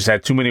 They just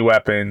had too many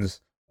weapons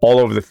all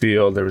over the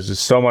field. There was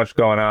just so much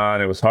going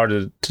on. It was hard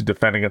to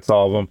defend against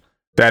all of them.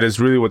 That is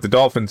really what the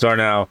Dolphins are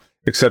now,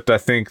 except I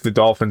think the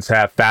Dolphins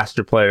have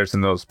faster players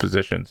in those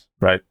positions,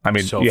 right? I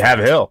mean, you have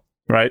Hill,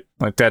 right?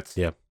 Like it's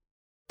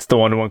the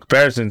one-to-one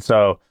comparison.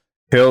 So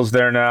Hill's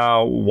there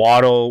now.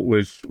 Waddle,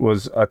 which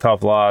was a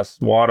tough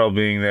loss. Waddle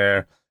being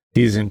there,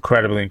 he's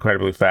incredibly,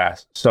 incredibly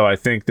fast. So I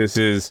think this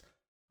is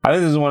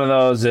one of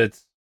those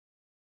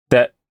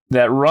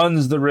that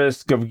runs the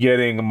risk of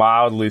getting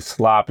mildly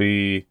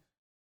sloppy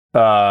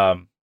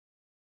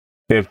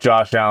if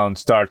Josh Allen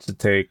starts to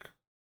take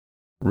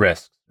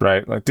risks,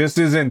 right? Like this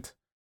isn't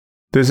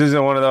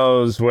one of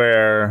those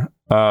where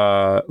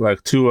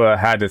like Tua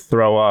had to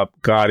throw up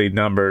gaudy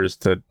numbers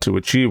to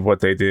achieve what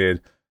they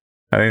did.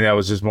 I think that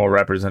was just more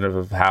representative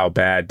of how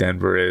bad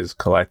Denver is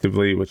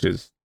collectively, which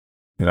is,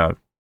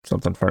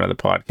 something for another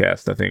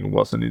podcast. I think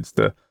Wilson needs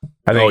to.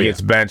 I think he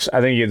gets benched.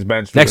 I think he gets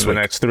benched for the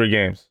next 3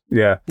 games.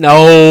 Yeah.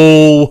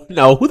 No.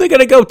 Who they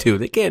gonna go to?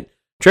 They can't.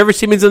 Trevor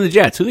Siemian's on the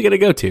Jets. Who are they going to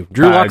go to?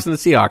 Drew Lock's on the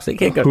Seahawks. They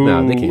can't go.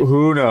 No, they can't.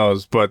 Who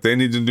knows? But they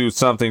need to do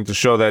something to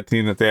show that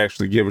team that they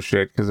actually give a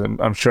shit, because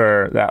I'm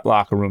sure that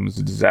locker room is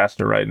a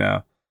disaster right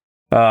now.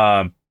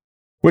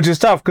 Which is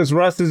tough because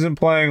Russ isn't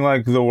playing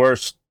like the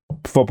worst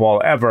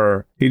football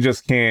ever. He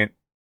just can't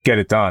get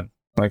it done.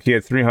 Like he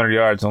had 300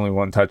 yards, only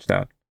 1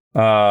 touchdown.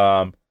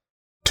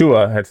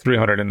 Tua had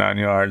 309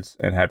 yards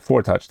and had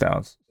 4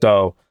 touchdowns.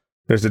 So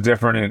there's a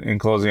difference in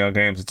closing out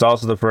games. It's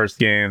also the first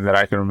game that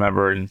I can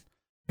remember in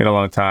a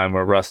long time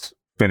where Russ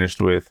finished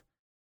with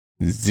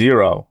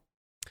 0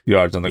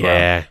 yards on the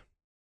ground.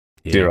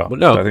 Yeah. 0. Well,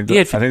 no, so I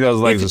think those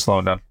legs are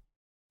slowing down.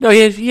 No,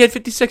 he had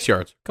 56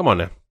 yards. Come on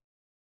now.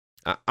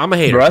 I'm a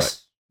hater.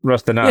 Russ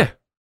did not.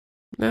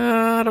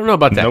 Yeah. I don't know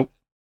about that. Nope.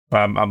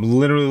 I'm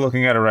literally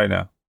looking at it right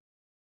now.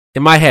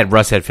 In my head,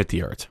 Russ had 50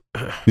 yards.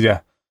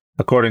 Yeah.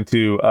 According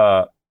to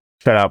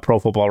shout out Pro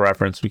Football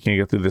Reference, we can't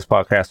get through this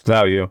podcast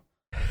without you.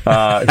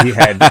 He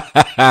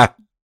had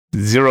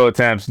 0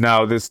 attempts.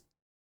 Now this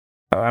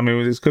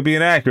could be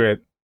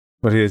inaccurate,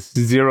 but his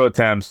 0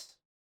 attempts,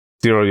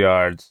 0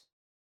 yards,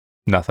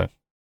 nothing.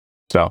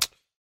 So,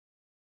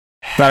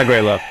 not a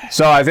great look.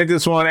 So, I think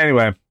this one,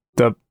 anyway,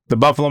 the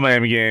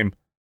Buffalo-Miami game,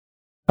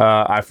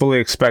 I fully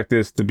expect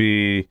this to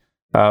be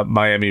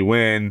Miami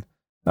win.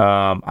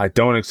 I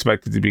don't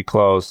expect it to be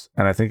close,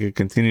 and I think it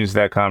continues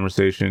that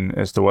conversation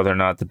as to whether or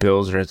not the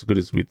Bills are as good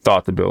as we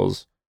thought the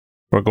Bills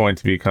were going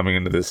to be coming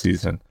into this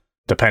season,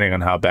 depending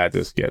on how bad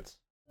this gets.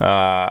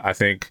 I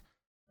think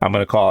I'm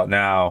going to call it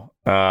now.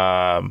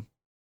 I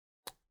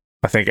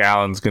think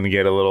Allen's going to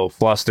get a little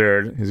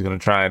flustered. He's going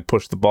to try and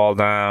push the ball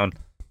down.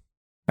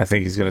 I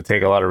think he's going to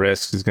take a lot of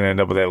risks. He's going to end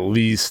up with at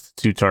least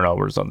 2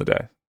 turnovers on the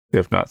day,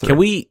 if not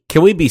 3.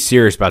 Can we be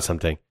serious about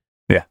something?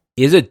 Yeah.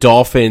 Is a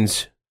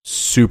Dolphins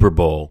Super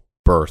Bowl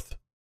berth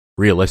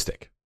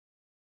realistic?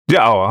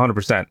 Yeah,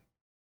 100%.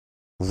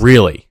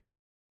 Really?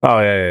 Oh,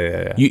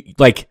 yeah. You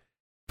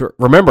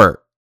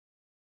remember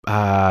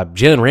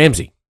Jalen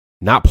Ramsey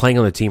not playing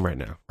on the team right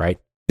now, right?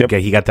 Yep.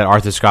 Okay, he got that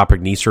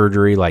arthroscopic knee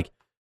surgery. Like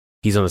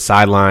he's on the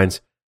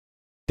sidelines.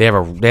 They have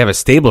a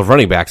stable of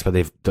running backs, but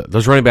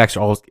those running backs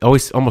are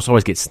almost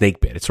always get snake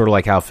bit. It's sort of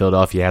like how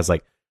Philadelphia has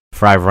like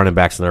 5 running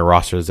backs on their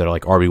rosters that are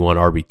like RB1,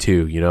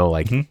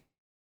 RB2.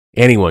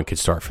 Anyone could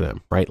start for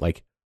them, right?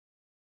 Like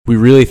we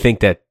really think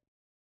that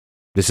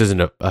this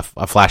isn't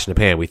a flash in the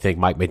pan. We think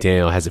Mike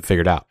McDaniel has it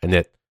figured out, and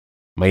that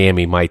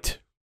Miami might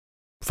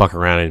fuck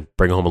around and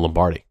bring home a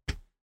Lombardi.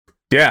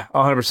 Yeah,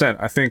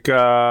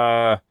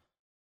 100%.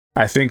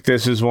 I think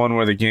this is one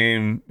where the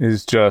game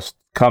is just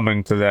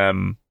coming to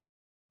them,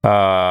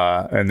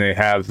 and they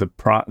have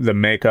the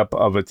makeup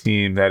of a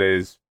team that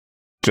is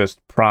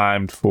just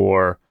primed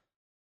for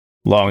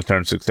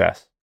long-term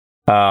success.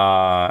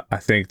 I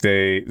think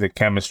the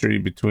chemistry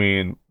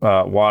between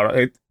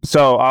Waddle.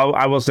 So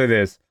I will say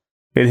this: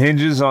 it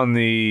hinges on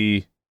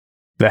the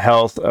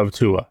health of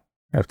Tua.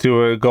 If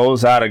Tua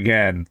goes out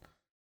again,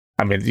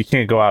 I mean, you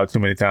can't go out too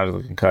many times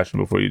with a concussion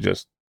before you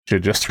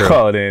should just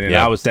call it in. And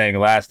I was saying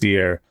last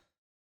year,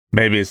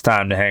 maybe it's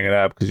time to hang it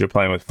up because you're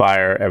playing with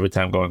fire every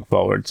time going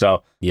forward.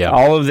 So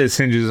all of this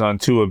hinges on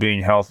Tua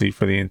being healthy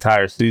for the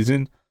entire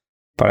season.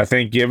 But I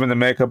think given the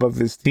makeup of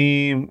this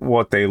team,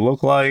 what they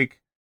look like,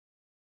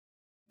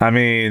 I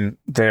mean,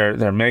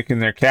 they're making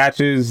their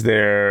catches.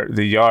 The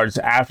yards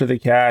after the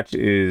catch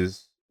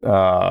is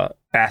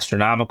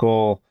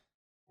astronomical.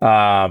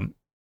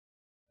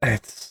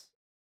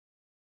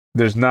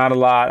 There's not a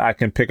lot I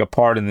can pick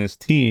apart in this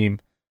team.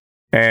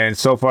 And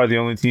so far, the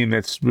only team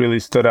that's really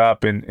stood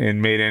up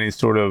and made any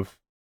sort of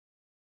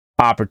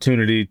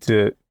opportunity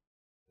to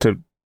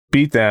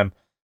beat them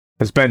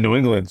has been New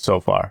England so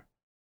far.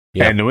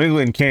 Yep. And New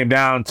England came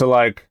down to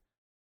like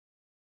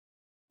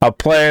a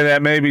player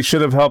that maybe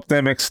should have helped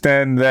them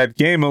extend that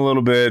game a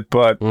little bit,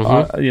 but we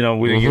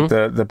didn't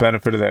get the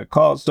benefit of that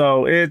call.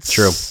 So it's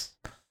true.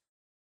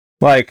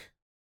 Like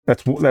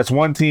that's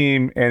one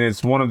team, and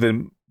it's one of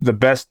the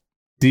best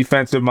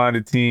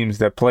defensive-minded teams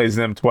that plays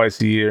them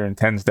twice a year and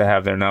tends to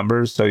have their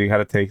numbers. So you got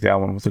to take that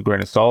one with a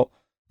grain of salt.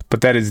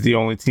 But that is the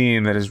only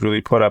team that has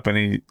really put up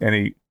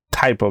any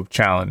type of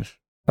challenge.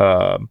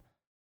 Otherwise,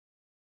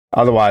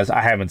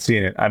 I haven't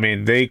seen it. I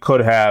mean, they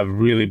could have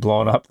really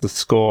blown up the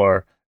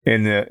score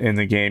in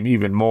the game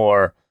even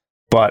more,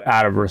 but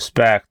out of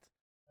respect,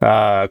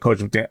 Coach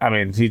McDaniel, I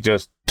mean, he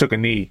just took a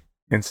knee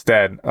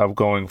instead of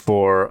going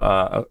for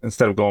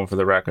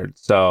the record.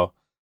 So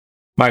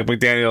Mike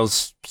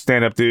McDaniel's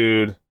stand-up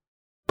dude,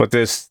 but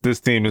this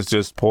team is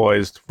just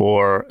poised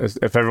for,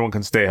 if everyone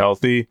can stay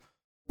healthy,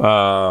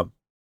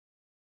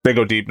 they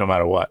go deep no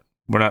matter what.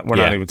 We're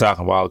not even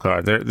talking wild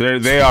card.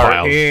 They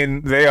are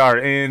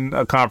in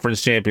a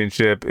conference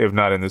championship, if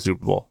not in the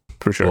Super Bowl,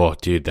 for sure. Oh,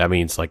 dude, that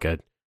means like a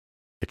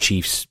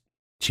Chiefs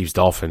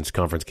Dolphins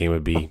conference game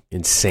would be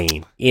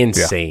insane.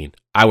 Insane.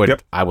 Yeah.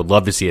 I would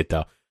love to see it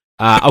though.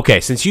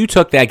 Okay, since you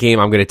took that game,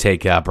 I'm going to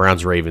take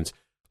Browns Ravens.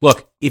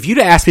 Look, if you'd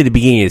asked me at the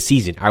beginning of the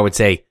season, I would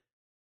say,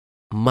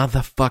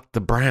 motherfuck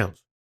the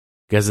Browns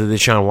because of the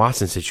Deshaun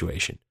Watson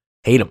situation.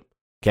 Hate them.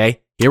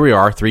 Okay, here we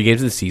are, 3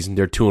 games of the season.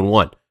 They're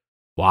 2-1.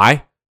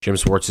 Why? Jim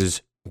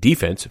Schwartz's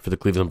defense for the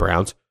Cleveland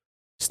Browns,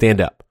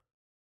 stand up.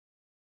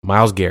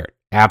 Myles Garrett,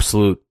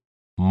 absolute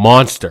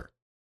monster.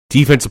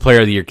 Defensive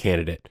Player of the Year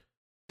candidate.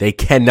 They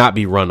cannot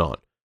be run on.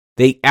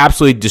 They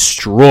absolutely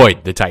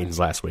destroyed the Titans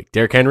last week.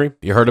 Derrick Henry,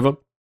 you heard of him?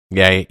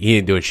 Yeah, he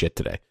ain't doing shit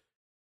today.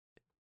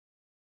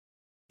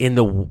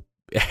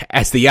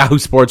 As the Yahoo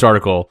Sports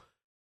article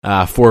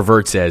for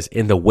Vert says,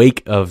 in the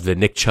wake of the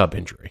Nick Chubb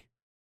injury,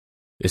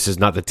 this is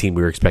not the team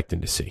we were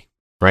expecting to see,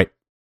 right?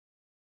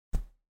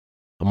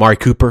 Amari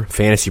Cooper,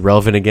 fantasy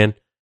relevant again.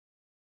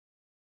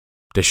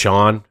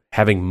 Deshaun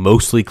having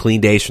mostly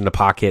clean days from the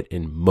pocket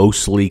in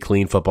mostly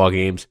clean football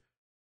games.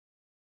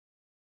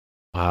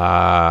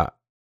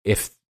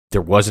 If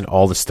there wasn't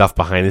all the stuff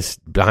behind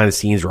the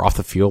scenes or off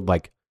the field,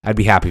 like I'd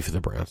be happy for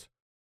the Browns.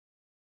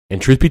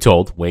 And truth be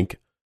told, wink,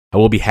 I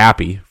will be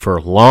happy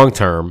for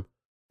long-term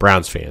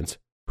Browns fans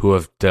who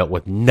have dealt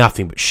with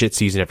nothing but shit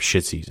season after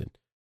shit season.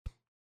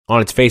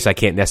 On its face, I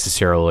can't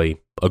necessarily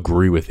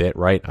agree with it,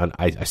 right?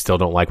 I still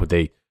don't like what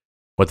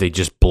they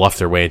just bluffed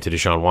their way into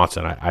Deshaun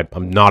Watson.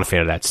 I'm not a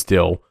fan of that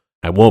still.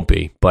 I won't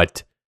be,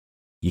 but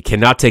you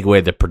cannot take away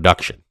the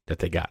production that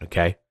they got,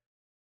 okay?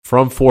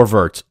 From 4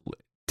 verts,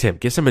 Tim,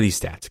 get some of these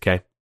stats,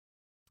 okay?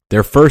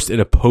 They're first in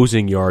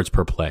opposing yards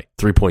per play,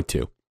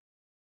 3.2.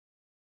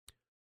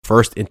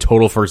 First in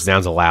total first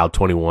downs allowed,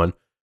 21.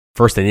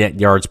 First in net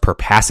yards per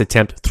pass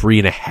attempt,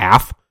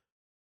 3.5.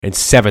 And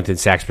 7th in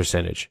sacks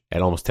percentage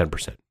at almost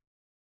 10%.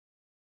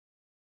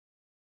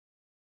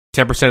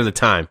 10% of the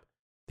time,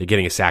 they're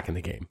getting a sack in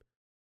the game.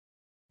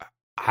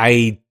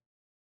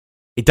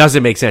 It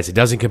doesn't make sense. It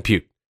doesn't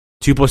compute.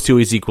 2 plus 2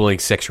 is equaling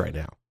 6 right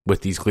now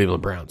with these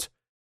Cleveland Browns.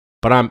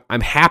 But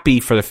I'm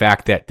happy for the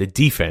fact that the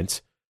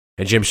defense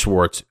and Jim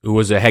Schwartz, who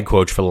was a head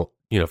coach for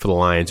the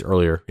Lions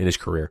earlier in his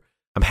career,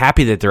 I'm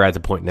happy that they're at the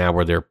point now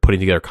where they're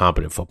putting together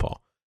competent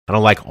football. I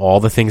don't like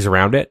all the things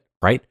around it,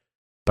 right?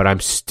 But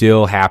I'm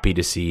still happy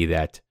to see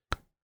that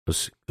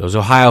those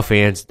Ohio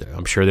fans,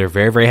 I'm sure they're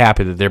very, very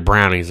happy that their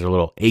Brownies, their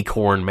little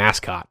acorn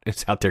mascot,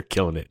 is out there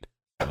killing it.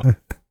 So,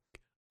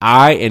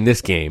 in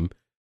this game,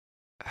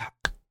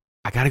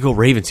 I got to go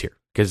Ravens here.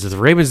 Because if the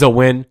Ravens don't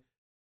win,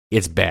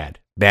 it's bad.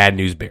 Bad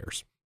news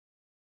bears.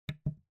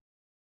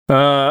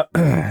 All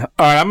right,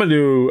 I'm gonna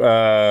do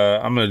a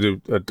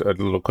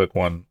little quick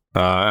one.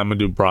 I'm gonna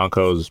do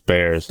Broncos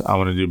Bears. I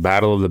want to do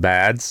Battle of the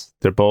Bads.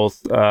 They're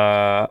both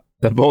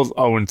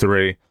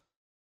 0-3.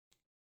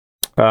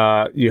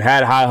 You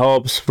had high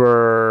hopes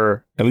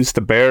for at least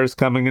the Bears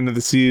coming into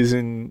the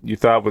season. You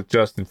thought with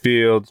Justin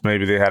Fields,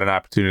 maybe they had an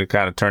opportunity to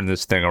kind of turn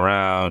this thing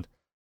around.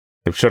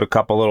 They've showed a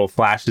couple little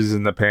flashes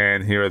in the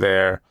pan here or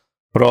there,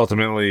 but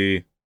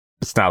ultimately,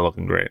 it's not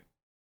looking great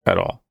at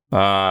all.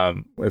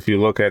 If you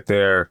look at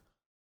their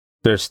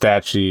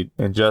stat sheet,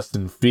 and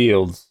Justin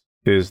Fields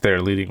is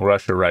their leading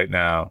rusher right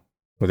now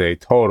with a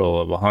total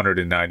of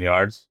 109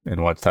 yards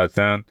and 1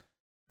 touchdown,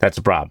 that's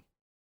a problem.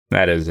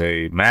 That is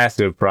a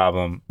massive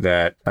problem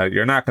that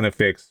you're not going to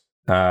fix.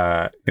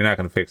 You're not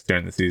going to fix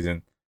during the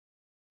season.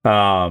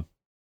 I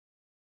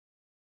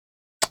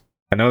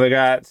know they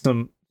got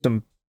some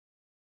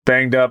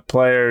banged up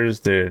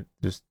players. They're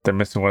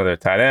missing one of their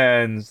tight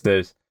ends.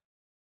 There's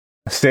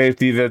a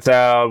safety that's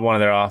out. One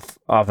of their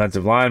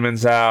offensive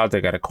linemen's out.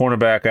 They got a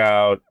cornerback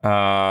out.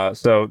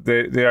 So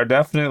they are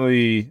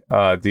definitely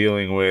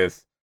dealing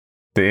with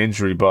the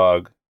injury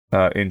bug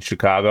in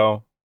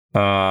Chicago.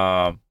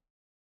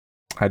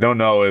 I don't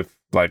know if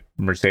like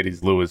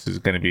Mercedes Lewis is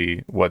going to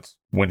be what's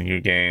winning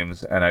you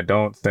games, and I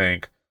don't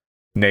think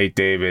Nate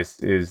Davis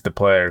is the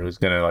player who's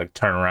going to like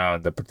turn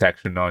around the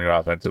protection on your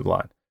offensive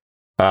line.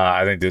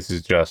 I think these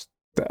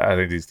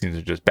teams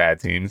are just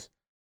bad teams.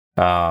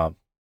 I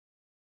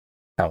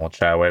I won't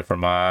shy away from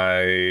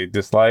my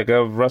dislike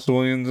of Russell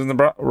Williams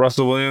and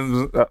Russell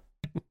Williams.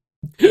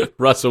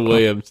 Russell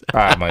Williams.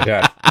 Oh my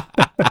god.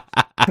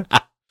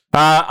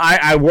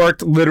 I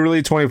worked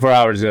literally 24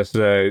 hours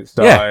yesterday,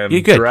 so I am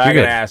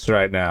dragging ass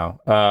right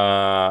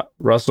now.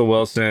 Russell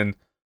Wilson,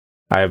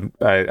 I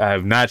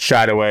have not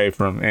shied away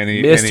from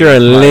any Mr.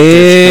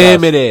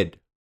 Unlimited.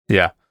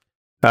 Yeah.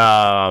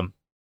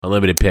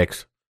 Unlimited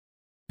picks.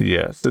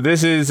 Yeah. So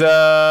this is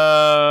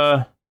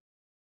I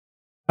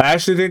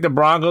actually think the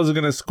Broncos are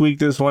going to squeak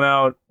this one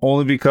out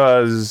only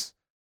because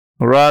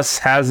Russ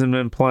hasn't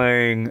been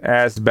playing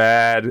as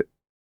bad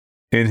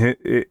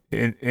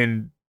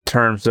in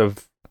terms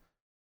of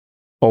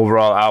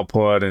overall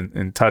output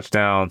and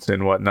touchdowns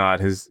and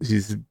whatnot.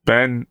 He's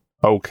been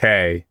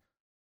okay,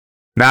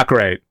 not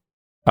great,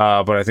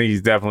 but I think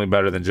he's definitely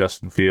better than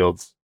Justin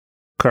Fields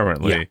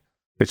currently. Yeah.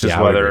 It's just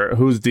whether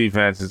whose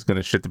defense is going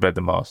to shit the bed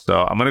the most.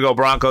 So I'm going to go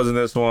Broncos in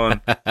this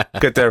one.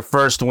 Get their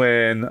first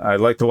win.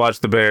 I'd like to watch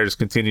the Bears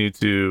continue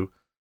to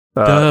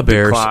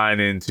decline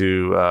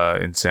into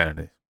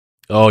insanity.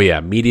 Oh,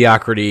 yeah.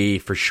 Mediocrity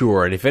for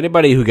sure. And if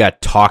anybody who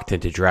got talked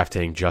into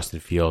drafting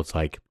Justin Fields,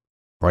 like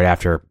right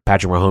after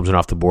Patrick Mahomes went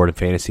off the board in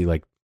fantasy,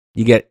 like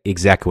you get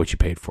exactly what you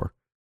paid for.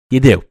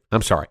 You do.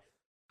 I'm sorry.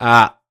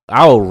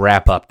 I'll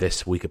wrap up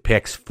this week of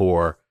picks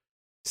for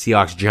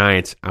Seahawks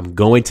Giants. I'm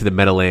going to the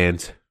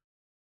Meadowlands.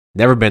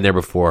 Never been there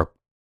before.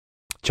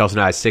 Chelsea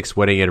and I's 6th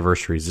wedding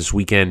anniversaries this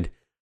weekend.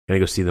 Going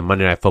to go see the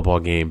Monday Night Football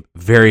game.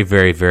 Very,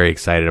 very, very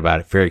excited about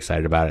it. Very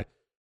excited about it.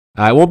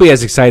 It won't be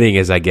as exciting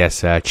as, I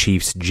guess,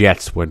 Chiefs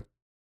Jets when,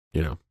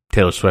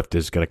 Taylor Swift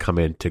is going to come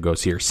in to go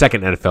see her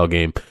second NFL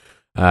game,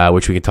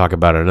 which we can talk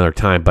about at another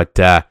time. But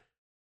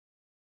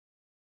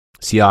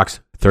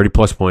Seahawks,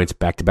 30-plus points,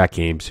 back-to-back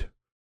games.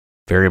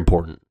 Very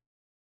important.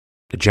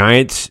 The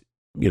Giants,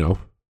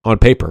 on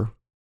paper,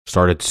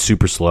 started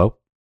super slow.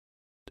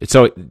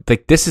 So,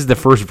 like, this is the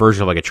first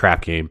version of like a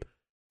trap game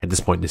at this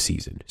point in the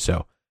season.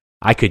 So,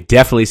 I could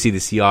definitely see the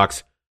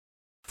Seahawks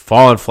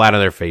falling flat on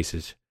their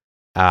faces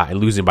and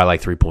losing by like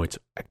 3 points.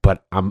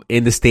 But I'm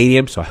in the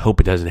stadium, so I hope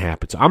it doesn't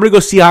happen. So, I'm going to go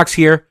Seahawks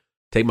here.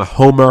 Take my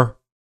Homer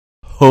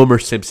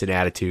Simpson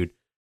attitude.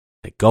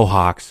 Like, go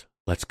Hawks.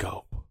 Let's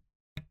go.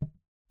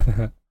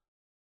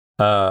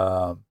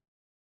 Do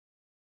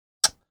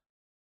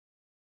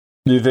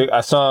you think I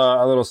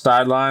saw a little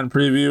sideline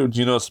preview of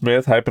Geno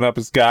Smith hyping up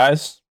his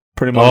guys?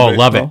 Pretty much. Oh,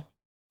 love it.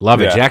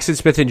 Love it. Jackson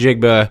Smith and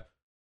Jigba,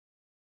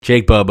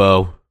 Jake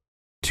Bobo,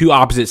 two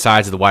opposite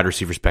sides of the wide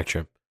receiver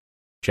spectrum.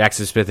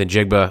 Jackson Smith and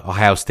Jigba,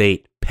 Ohio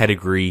State,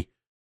 pedigree,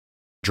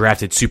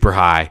 drafted super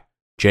high.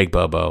 Jake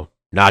Bobo,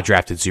 not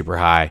drafted super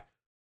high.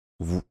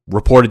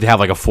 Reported to have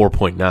like a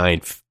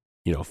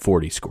 4.9,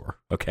 40 score.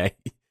 Okay.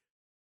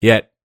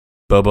 Yet,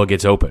 Bobo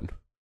gets open.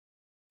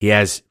 He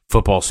has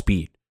football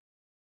speed.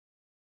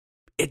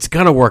 It's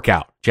going to work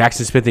out.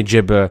 Jackson Smith and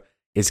Jigba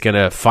is going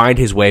to find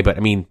his way, but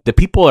I mean, the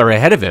people that are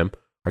ahead of him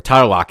are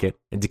Tyler Lockett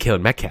and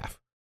DeKalb Metcalf.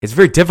 It's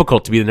very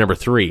difficult to be the number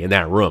 3 in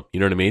that room. You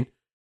know what I mean?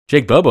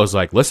 Jake Bobo's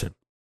like, listen,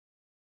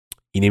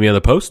 you need me on the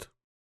post?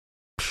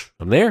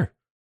 I'm there.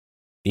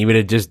 You need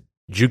me to just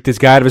juke this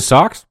guy out of his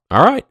socks?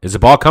 All right. Is the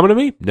ball coming to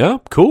me? No?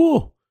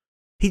 Cool.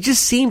 He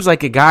just seems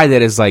like a guy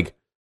that is like,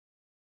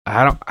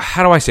 how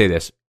do I say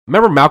this?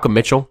 Remember Malcolm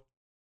Mitchell?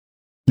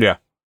 Yeah.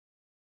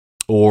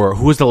 Or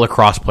who was the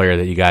lacrosse player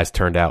that you guys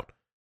turned out?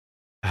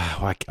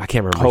 I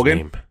can't remember Hogan?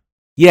 his name.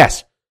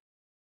 Yes.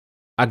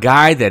 A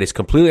guy that is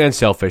completely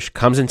unselfish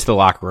comes into the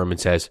locker room and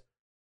says,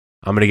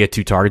 I'm going to get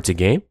 2 targets a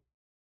game?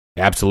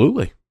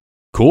 Absolutely.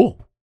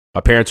 Cool. My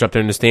parents are up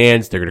there in the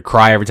stands. They're going to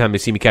cry every time they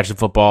see me catch the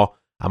football.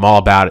 I'm all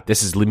about it.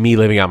 This is me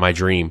living out my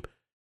dream.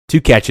 2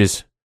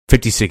 catches,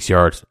 56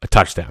 yards, a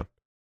touchdown.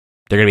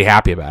 They're going to be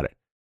happy about it.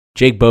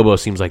 Jake Bobo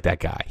seems like that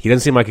guy. He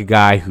doesn't seem like a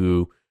guy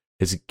who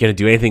is going to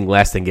do anything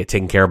less than get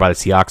taken care of by the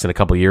Seahawks in a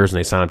couple of years, and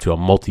they sign him to a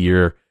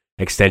multi-year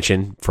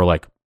extension for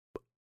like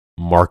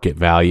market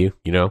value,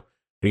 They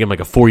give him like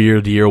a 4-year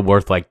deal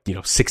worth like,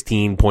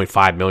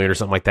 $16.5 million or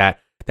something like that.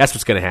 That's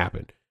what's going to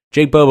happen.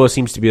 Jake Bobo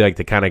seems to be like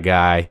the kind of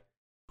guy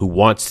who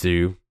wants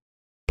to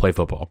play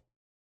football.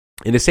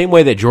 In the same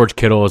way that George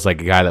Kittle is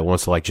like a guy that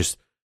wants to like just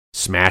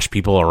smash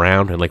people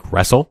around and like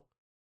wrestle,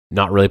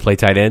 not really play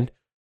tight end.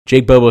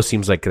 Jake Bobo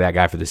seems like that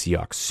guy for the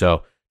Seahawks.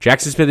 So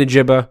Jackson Smith and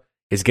Jigba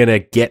is going to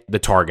get the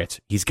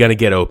targets. He's going to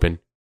get open.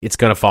 It's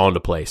going to fall into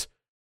place.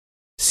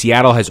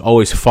 Seattle has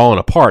always fallen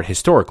apart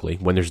historically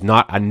when there's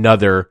not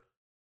another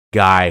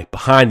guy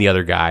behind the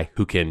other guy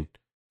who can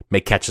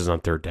make catches on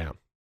third down,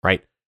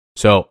 right?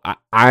 So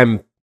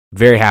I'm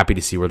very happy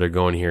to see where they're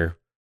going here.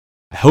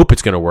 I hope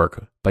it's going to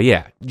work. But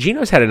yeah,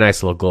 Geno's had a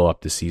nice little glow up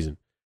this season.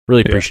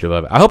 Really appreciative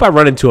of it. I hope I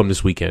run into him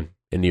this weekend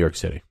in New York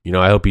City.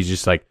 I hope he's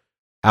just like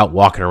out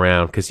walking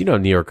around because,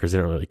 New Yorkers, they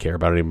don't really care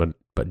about anyone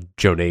but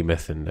Joe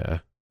Namath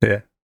and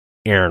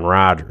Aaron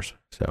Rodgers.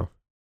 So.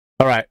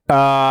 All right.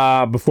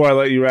 Before I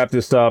let you wrap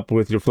this up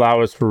with your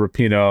flowers for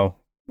Rapinoe,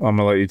 I'm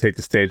gonna let you take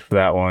the stage for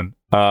that one.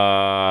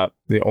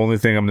 The only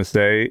thing I'm gonna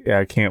say,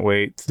 I can't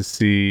wait to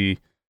see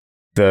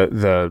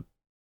the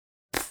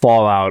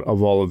fallout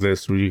of all of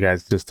this where you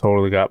guys just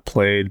totally got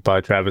played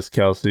by Travis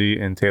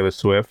Kelce and Taylor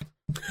Swift,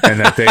 and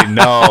that they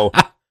know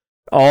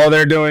all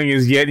they're doing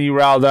is getting you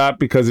riled up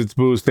because it's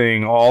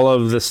boosting all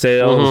of the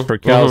sales for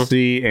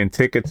Kelce and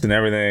tickets and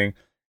everything.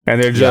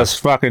 And they're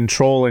just fucking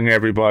trolling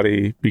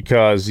everybody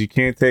because you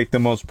can't take the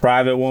most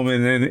private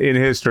woman in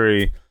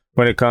history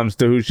when it comes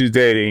to who she's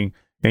dating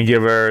and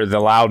give her the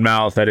loud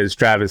mouth that is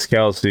Travis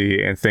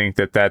Kelce and think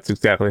that that's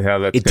exactly how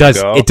that's going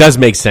to go. It does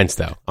make sense,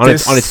 though. On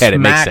its head, it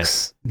makes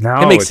sense.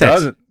 No, it makes sense.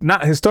 Doesn't.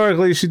 Not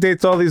historically, she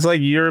dates all these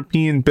like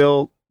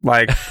European-built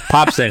like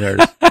pop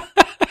singers.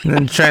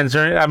 And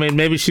then I mean,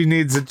 maybe she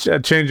needs a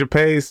change of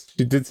pace.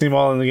 She did seem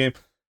all in the game.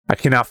 I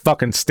cannot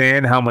fucking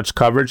stand how much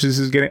coverage this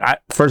is getting.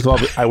 First of all,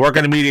 I work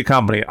in a media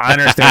company. I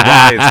understand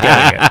why it's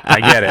getting it.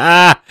 I get it.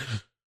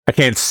 I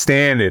can't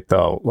stand it,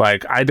 though.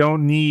 Like, I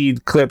don't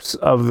need clips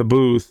of the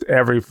booth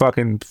every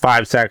fucking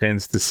 5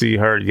 seconds to see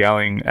her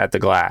yelling at the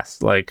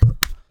glass. Like,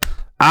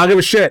 I don't give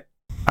a shit.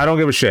 I don't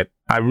give a shit.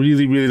 I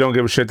really, really don't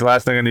give a shit. The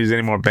last thing I need is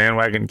any more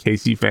bandwagon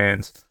KC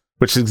fans,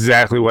 which is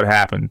exactly what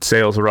happened.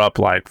 Sales are up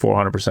like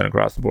 400%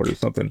 across the board or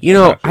something. You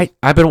know,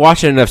 I've been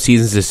watching enough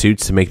seasons of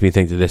Suits to make me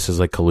think that this is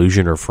like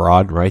collusion or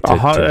fraud, right? It's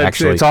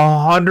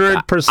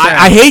 100%.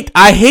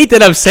 I hate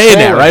that I'm saying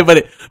that, right?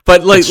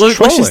 But like, let's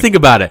just think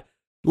about it.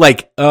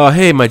 Like,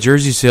 hey, my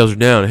jersey sales are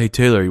down. Hey,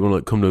 Taylor, you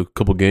want to come to a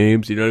couple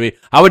games? You know what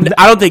I mean?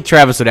 I don't think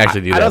Travis would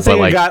actually do that. I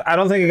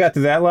don't think it got to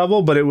that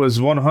level, but it was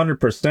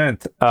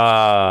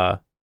 100%.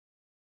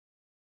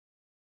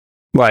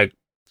 Like,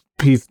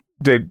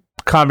 the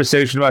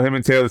conversation about him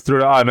and Taylor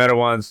through it. I met her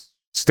once,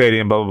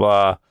 stadium, blah, blah,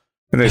 blah.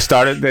 And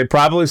they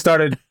probably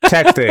started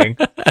texting.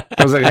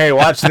 I was like, hey,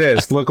 watch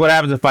this. Look what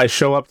happens if I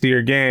show up to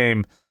your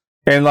game.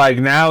 And like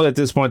now at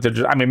this point,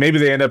 maybe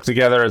they end up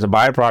together as a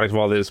byproduct of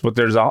all this, but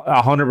there's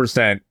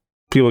 100%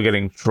 people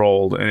getting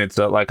trolled, and it's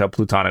like a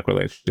platonic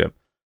relationship.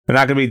 They're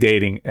not going to be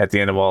dating at the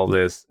end of all of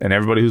this, and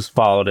everybody who's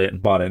followed it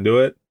and bought into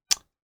it,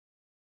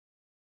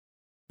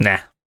 nah.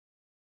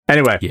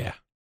 Anyway,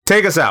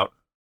 take us out.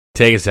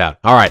 Take us out.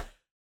 All right.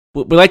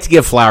 We like to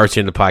give flowers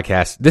here in the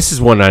podcast. This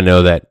is one I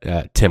know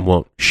that Tim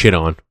won't shit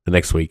on the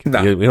next week.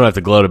 No. We don't have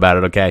to gloat about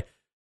it, okay?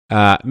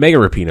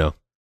 Megan Rapinoe.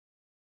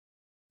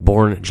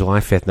 Born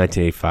July 5th,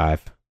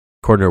 1985,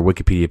 according to her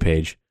Wikipedia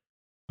page,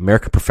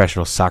 American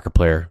professional soccer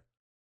player,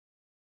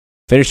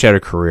 finished out her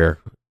career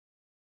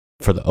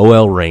for the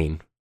OL Reign,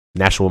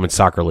 National Women's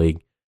Soccer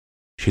League.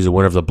 She's a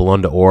winner of the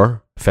Ballon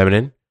d'Or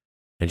Feminine,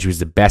 and she was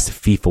the best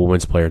FIFA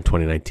Women's Player in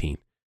 2019.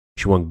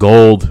 She won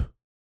gold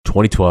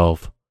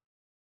 2012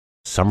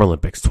 Summer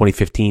Olympics,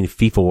 2015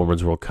 FIFA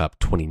Women's World Cup,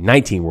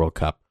 2019 World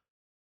Cup,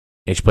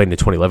 and she played in the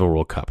 2011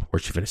 World Cup, where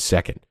she finished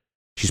second.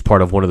 She's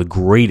part of one of the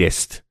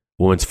greatest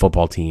women's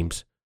football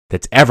teams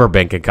that's ever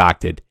been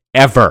concocted,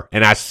 ever.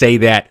 And I say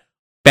that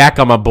back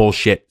on my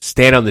bullshit,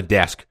 stand on the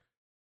desk.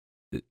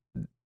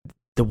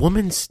 The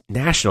women's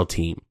national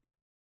team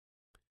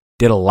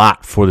did a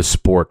lot for the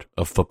sport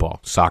of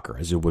football, soccer,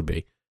 as it would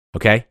be,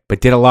 okay?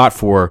 But did a lot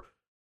for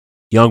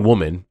young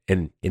women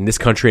in this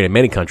country and in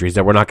many countries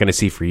that we're not going to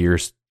see for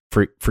years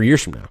from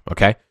now,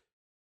 okay?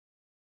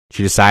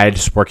 She decided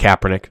to support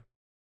Kaepernick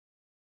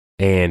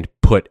and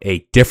put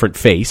a different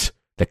face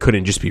that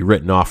couldn't just be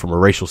written off from a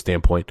racial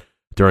standpoint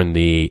during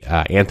the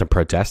anthem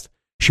protest.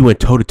 She went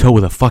toe-to-toe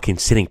with a fucking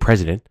sitting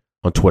president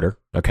on Twitter,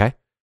 okay?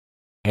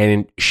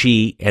 And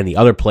she and the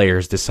other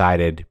players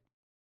decided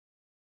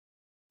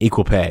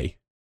equal pay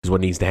is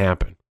what needs to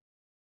happen.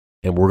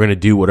 And we're going to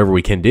do whatever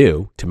we can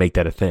do to make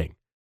that a thing.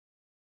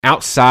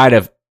 Outside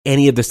of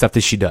any of the stuff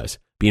that she does,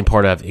 being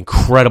part of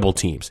incredible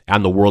teams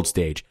on the world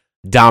stage,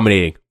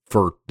 dominating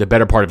for the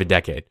better part of a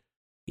decade,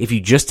 if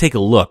you just take a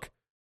look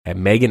at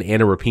Megan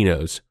Anna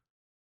Rapinoe's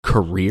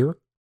career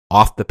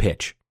off the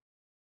pitch,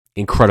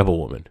 incredible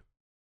woman.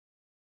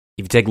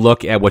 If you take a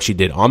look at what she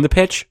did on the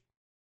pitch,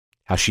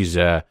 how she's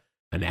an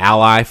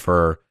ally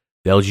for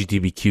the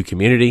LGBTQ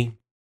community,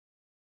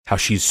 how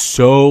she's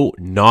so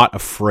not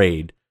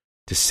afraid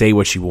to say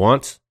what she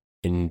wants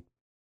and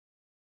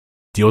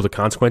deal with the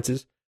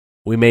consequences,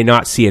 we may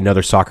not see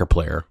another soccer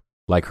player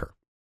like her.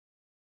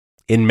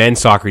 In men's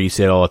soccer, you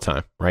say it all the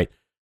time, right?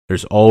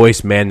 There's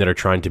always men that are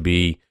trying to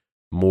be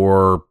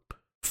more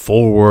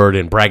forward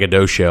and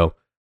braggadocio,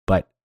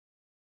 but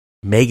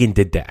Megan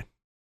did that.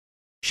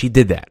 She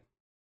did that.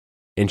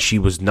 And she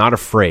was not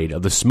afraid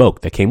of the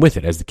smoke that came with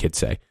it, as the kids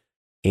say.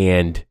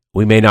 And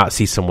we may not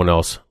see someone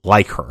else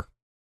like her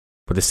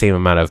with the same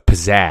amount of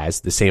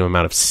pizzazz, the same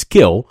amount of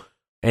skill.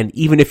 And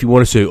even if you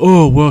want to say,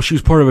 oh, well, she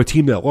was part of a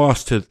team that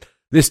lost to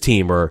this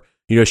team, or,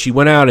 you know, she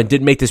went out and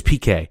didn't make this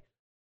PK.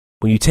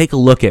 When you take a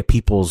look at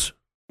people's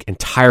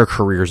entire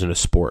careers in a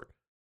sport,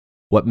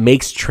 what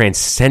makes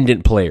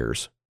transcendent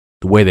players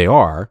the way they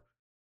are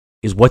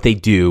is what they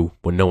do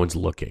when no one's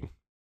looking.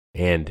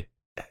 And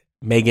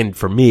Megan,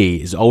 for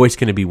me, is always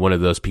going to be one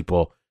of those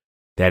people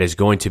that is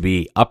going to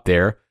be up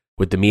there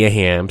with the Mia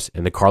Hamms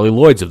and the Carly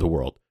Lloyds of the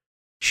world.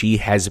 She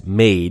has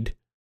made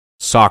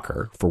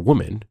soccer for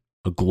women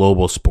a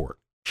global sport.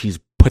 She's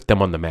put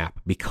them on the map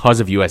because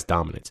of U.S.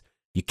 dominance.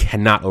 You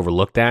cannot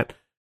overlook that.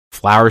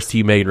 Flowers to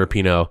you, Megan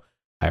Rapinoe.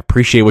 I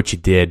appreciate what you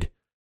did.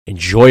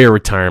 Enjoy your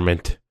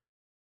retirement.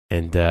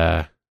 And,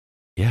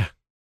 yeah,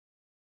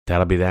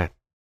 that'll be that.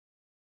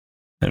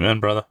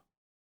 Amen, brother.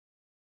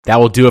 That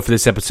will do it for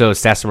this episode of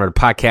Stats and Murder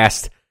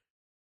Podcast.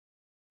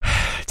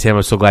 Tim,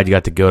 I'm so glad you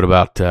got the goat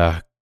about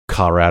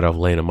Colorado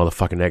laying a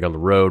motherfucking egg on the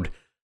road.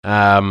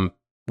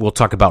 We'll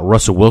talk about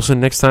Russell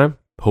Wilson next time.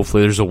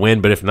 Hopefully there's a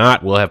win, but if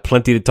not, we'll have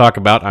plenty to talk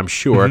about, I'm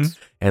sure.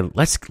 Mm-hmm. And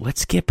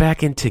let's get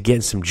back into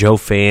getting some Joe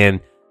fan,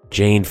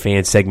 Jane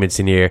fan segments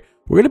in here.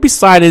 We're going to be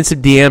sliding in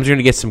some DMs. We're going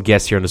to get some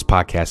guests here on this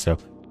podcast, so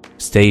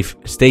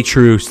stay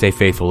true, stay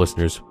faithful,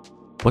 listeners.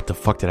 What the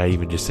fuck did I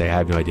even just say? I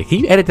have no idea. Can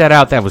you edit that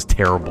out? That was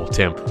terrible,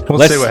 Tim.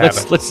 Let's see what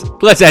happens.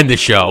 Let's end the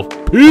show.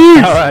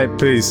 Peace. All right,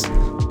 peace.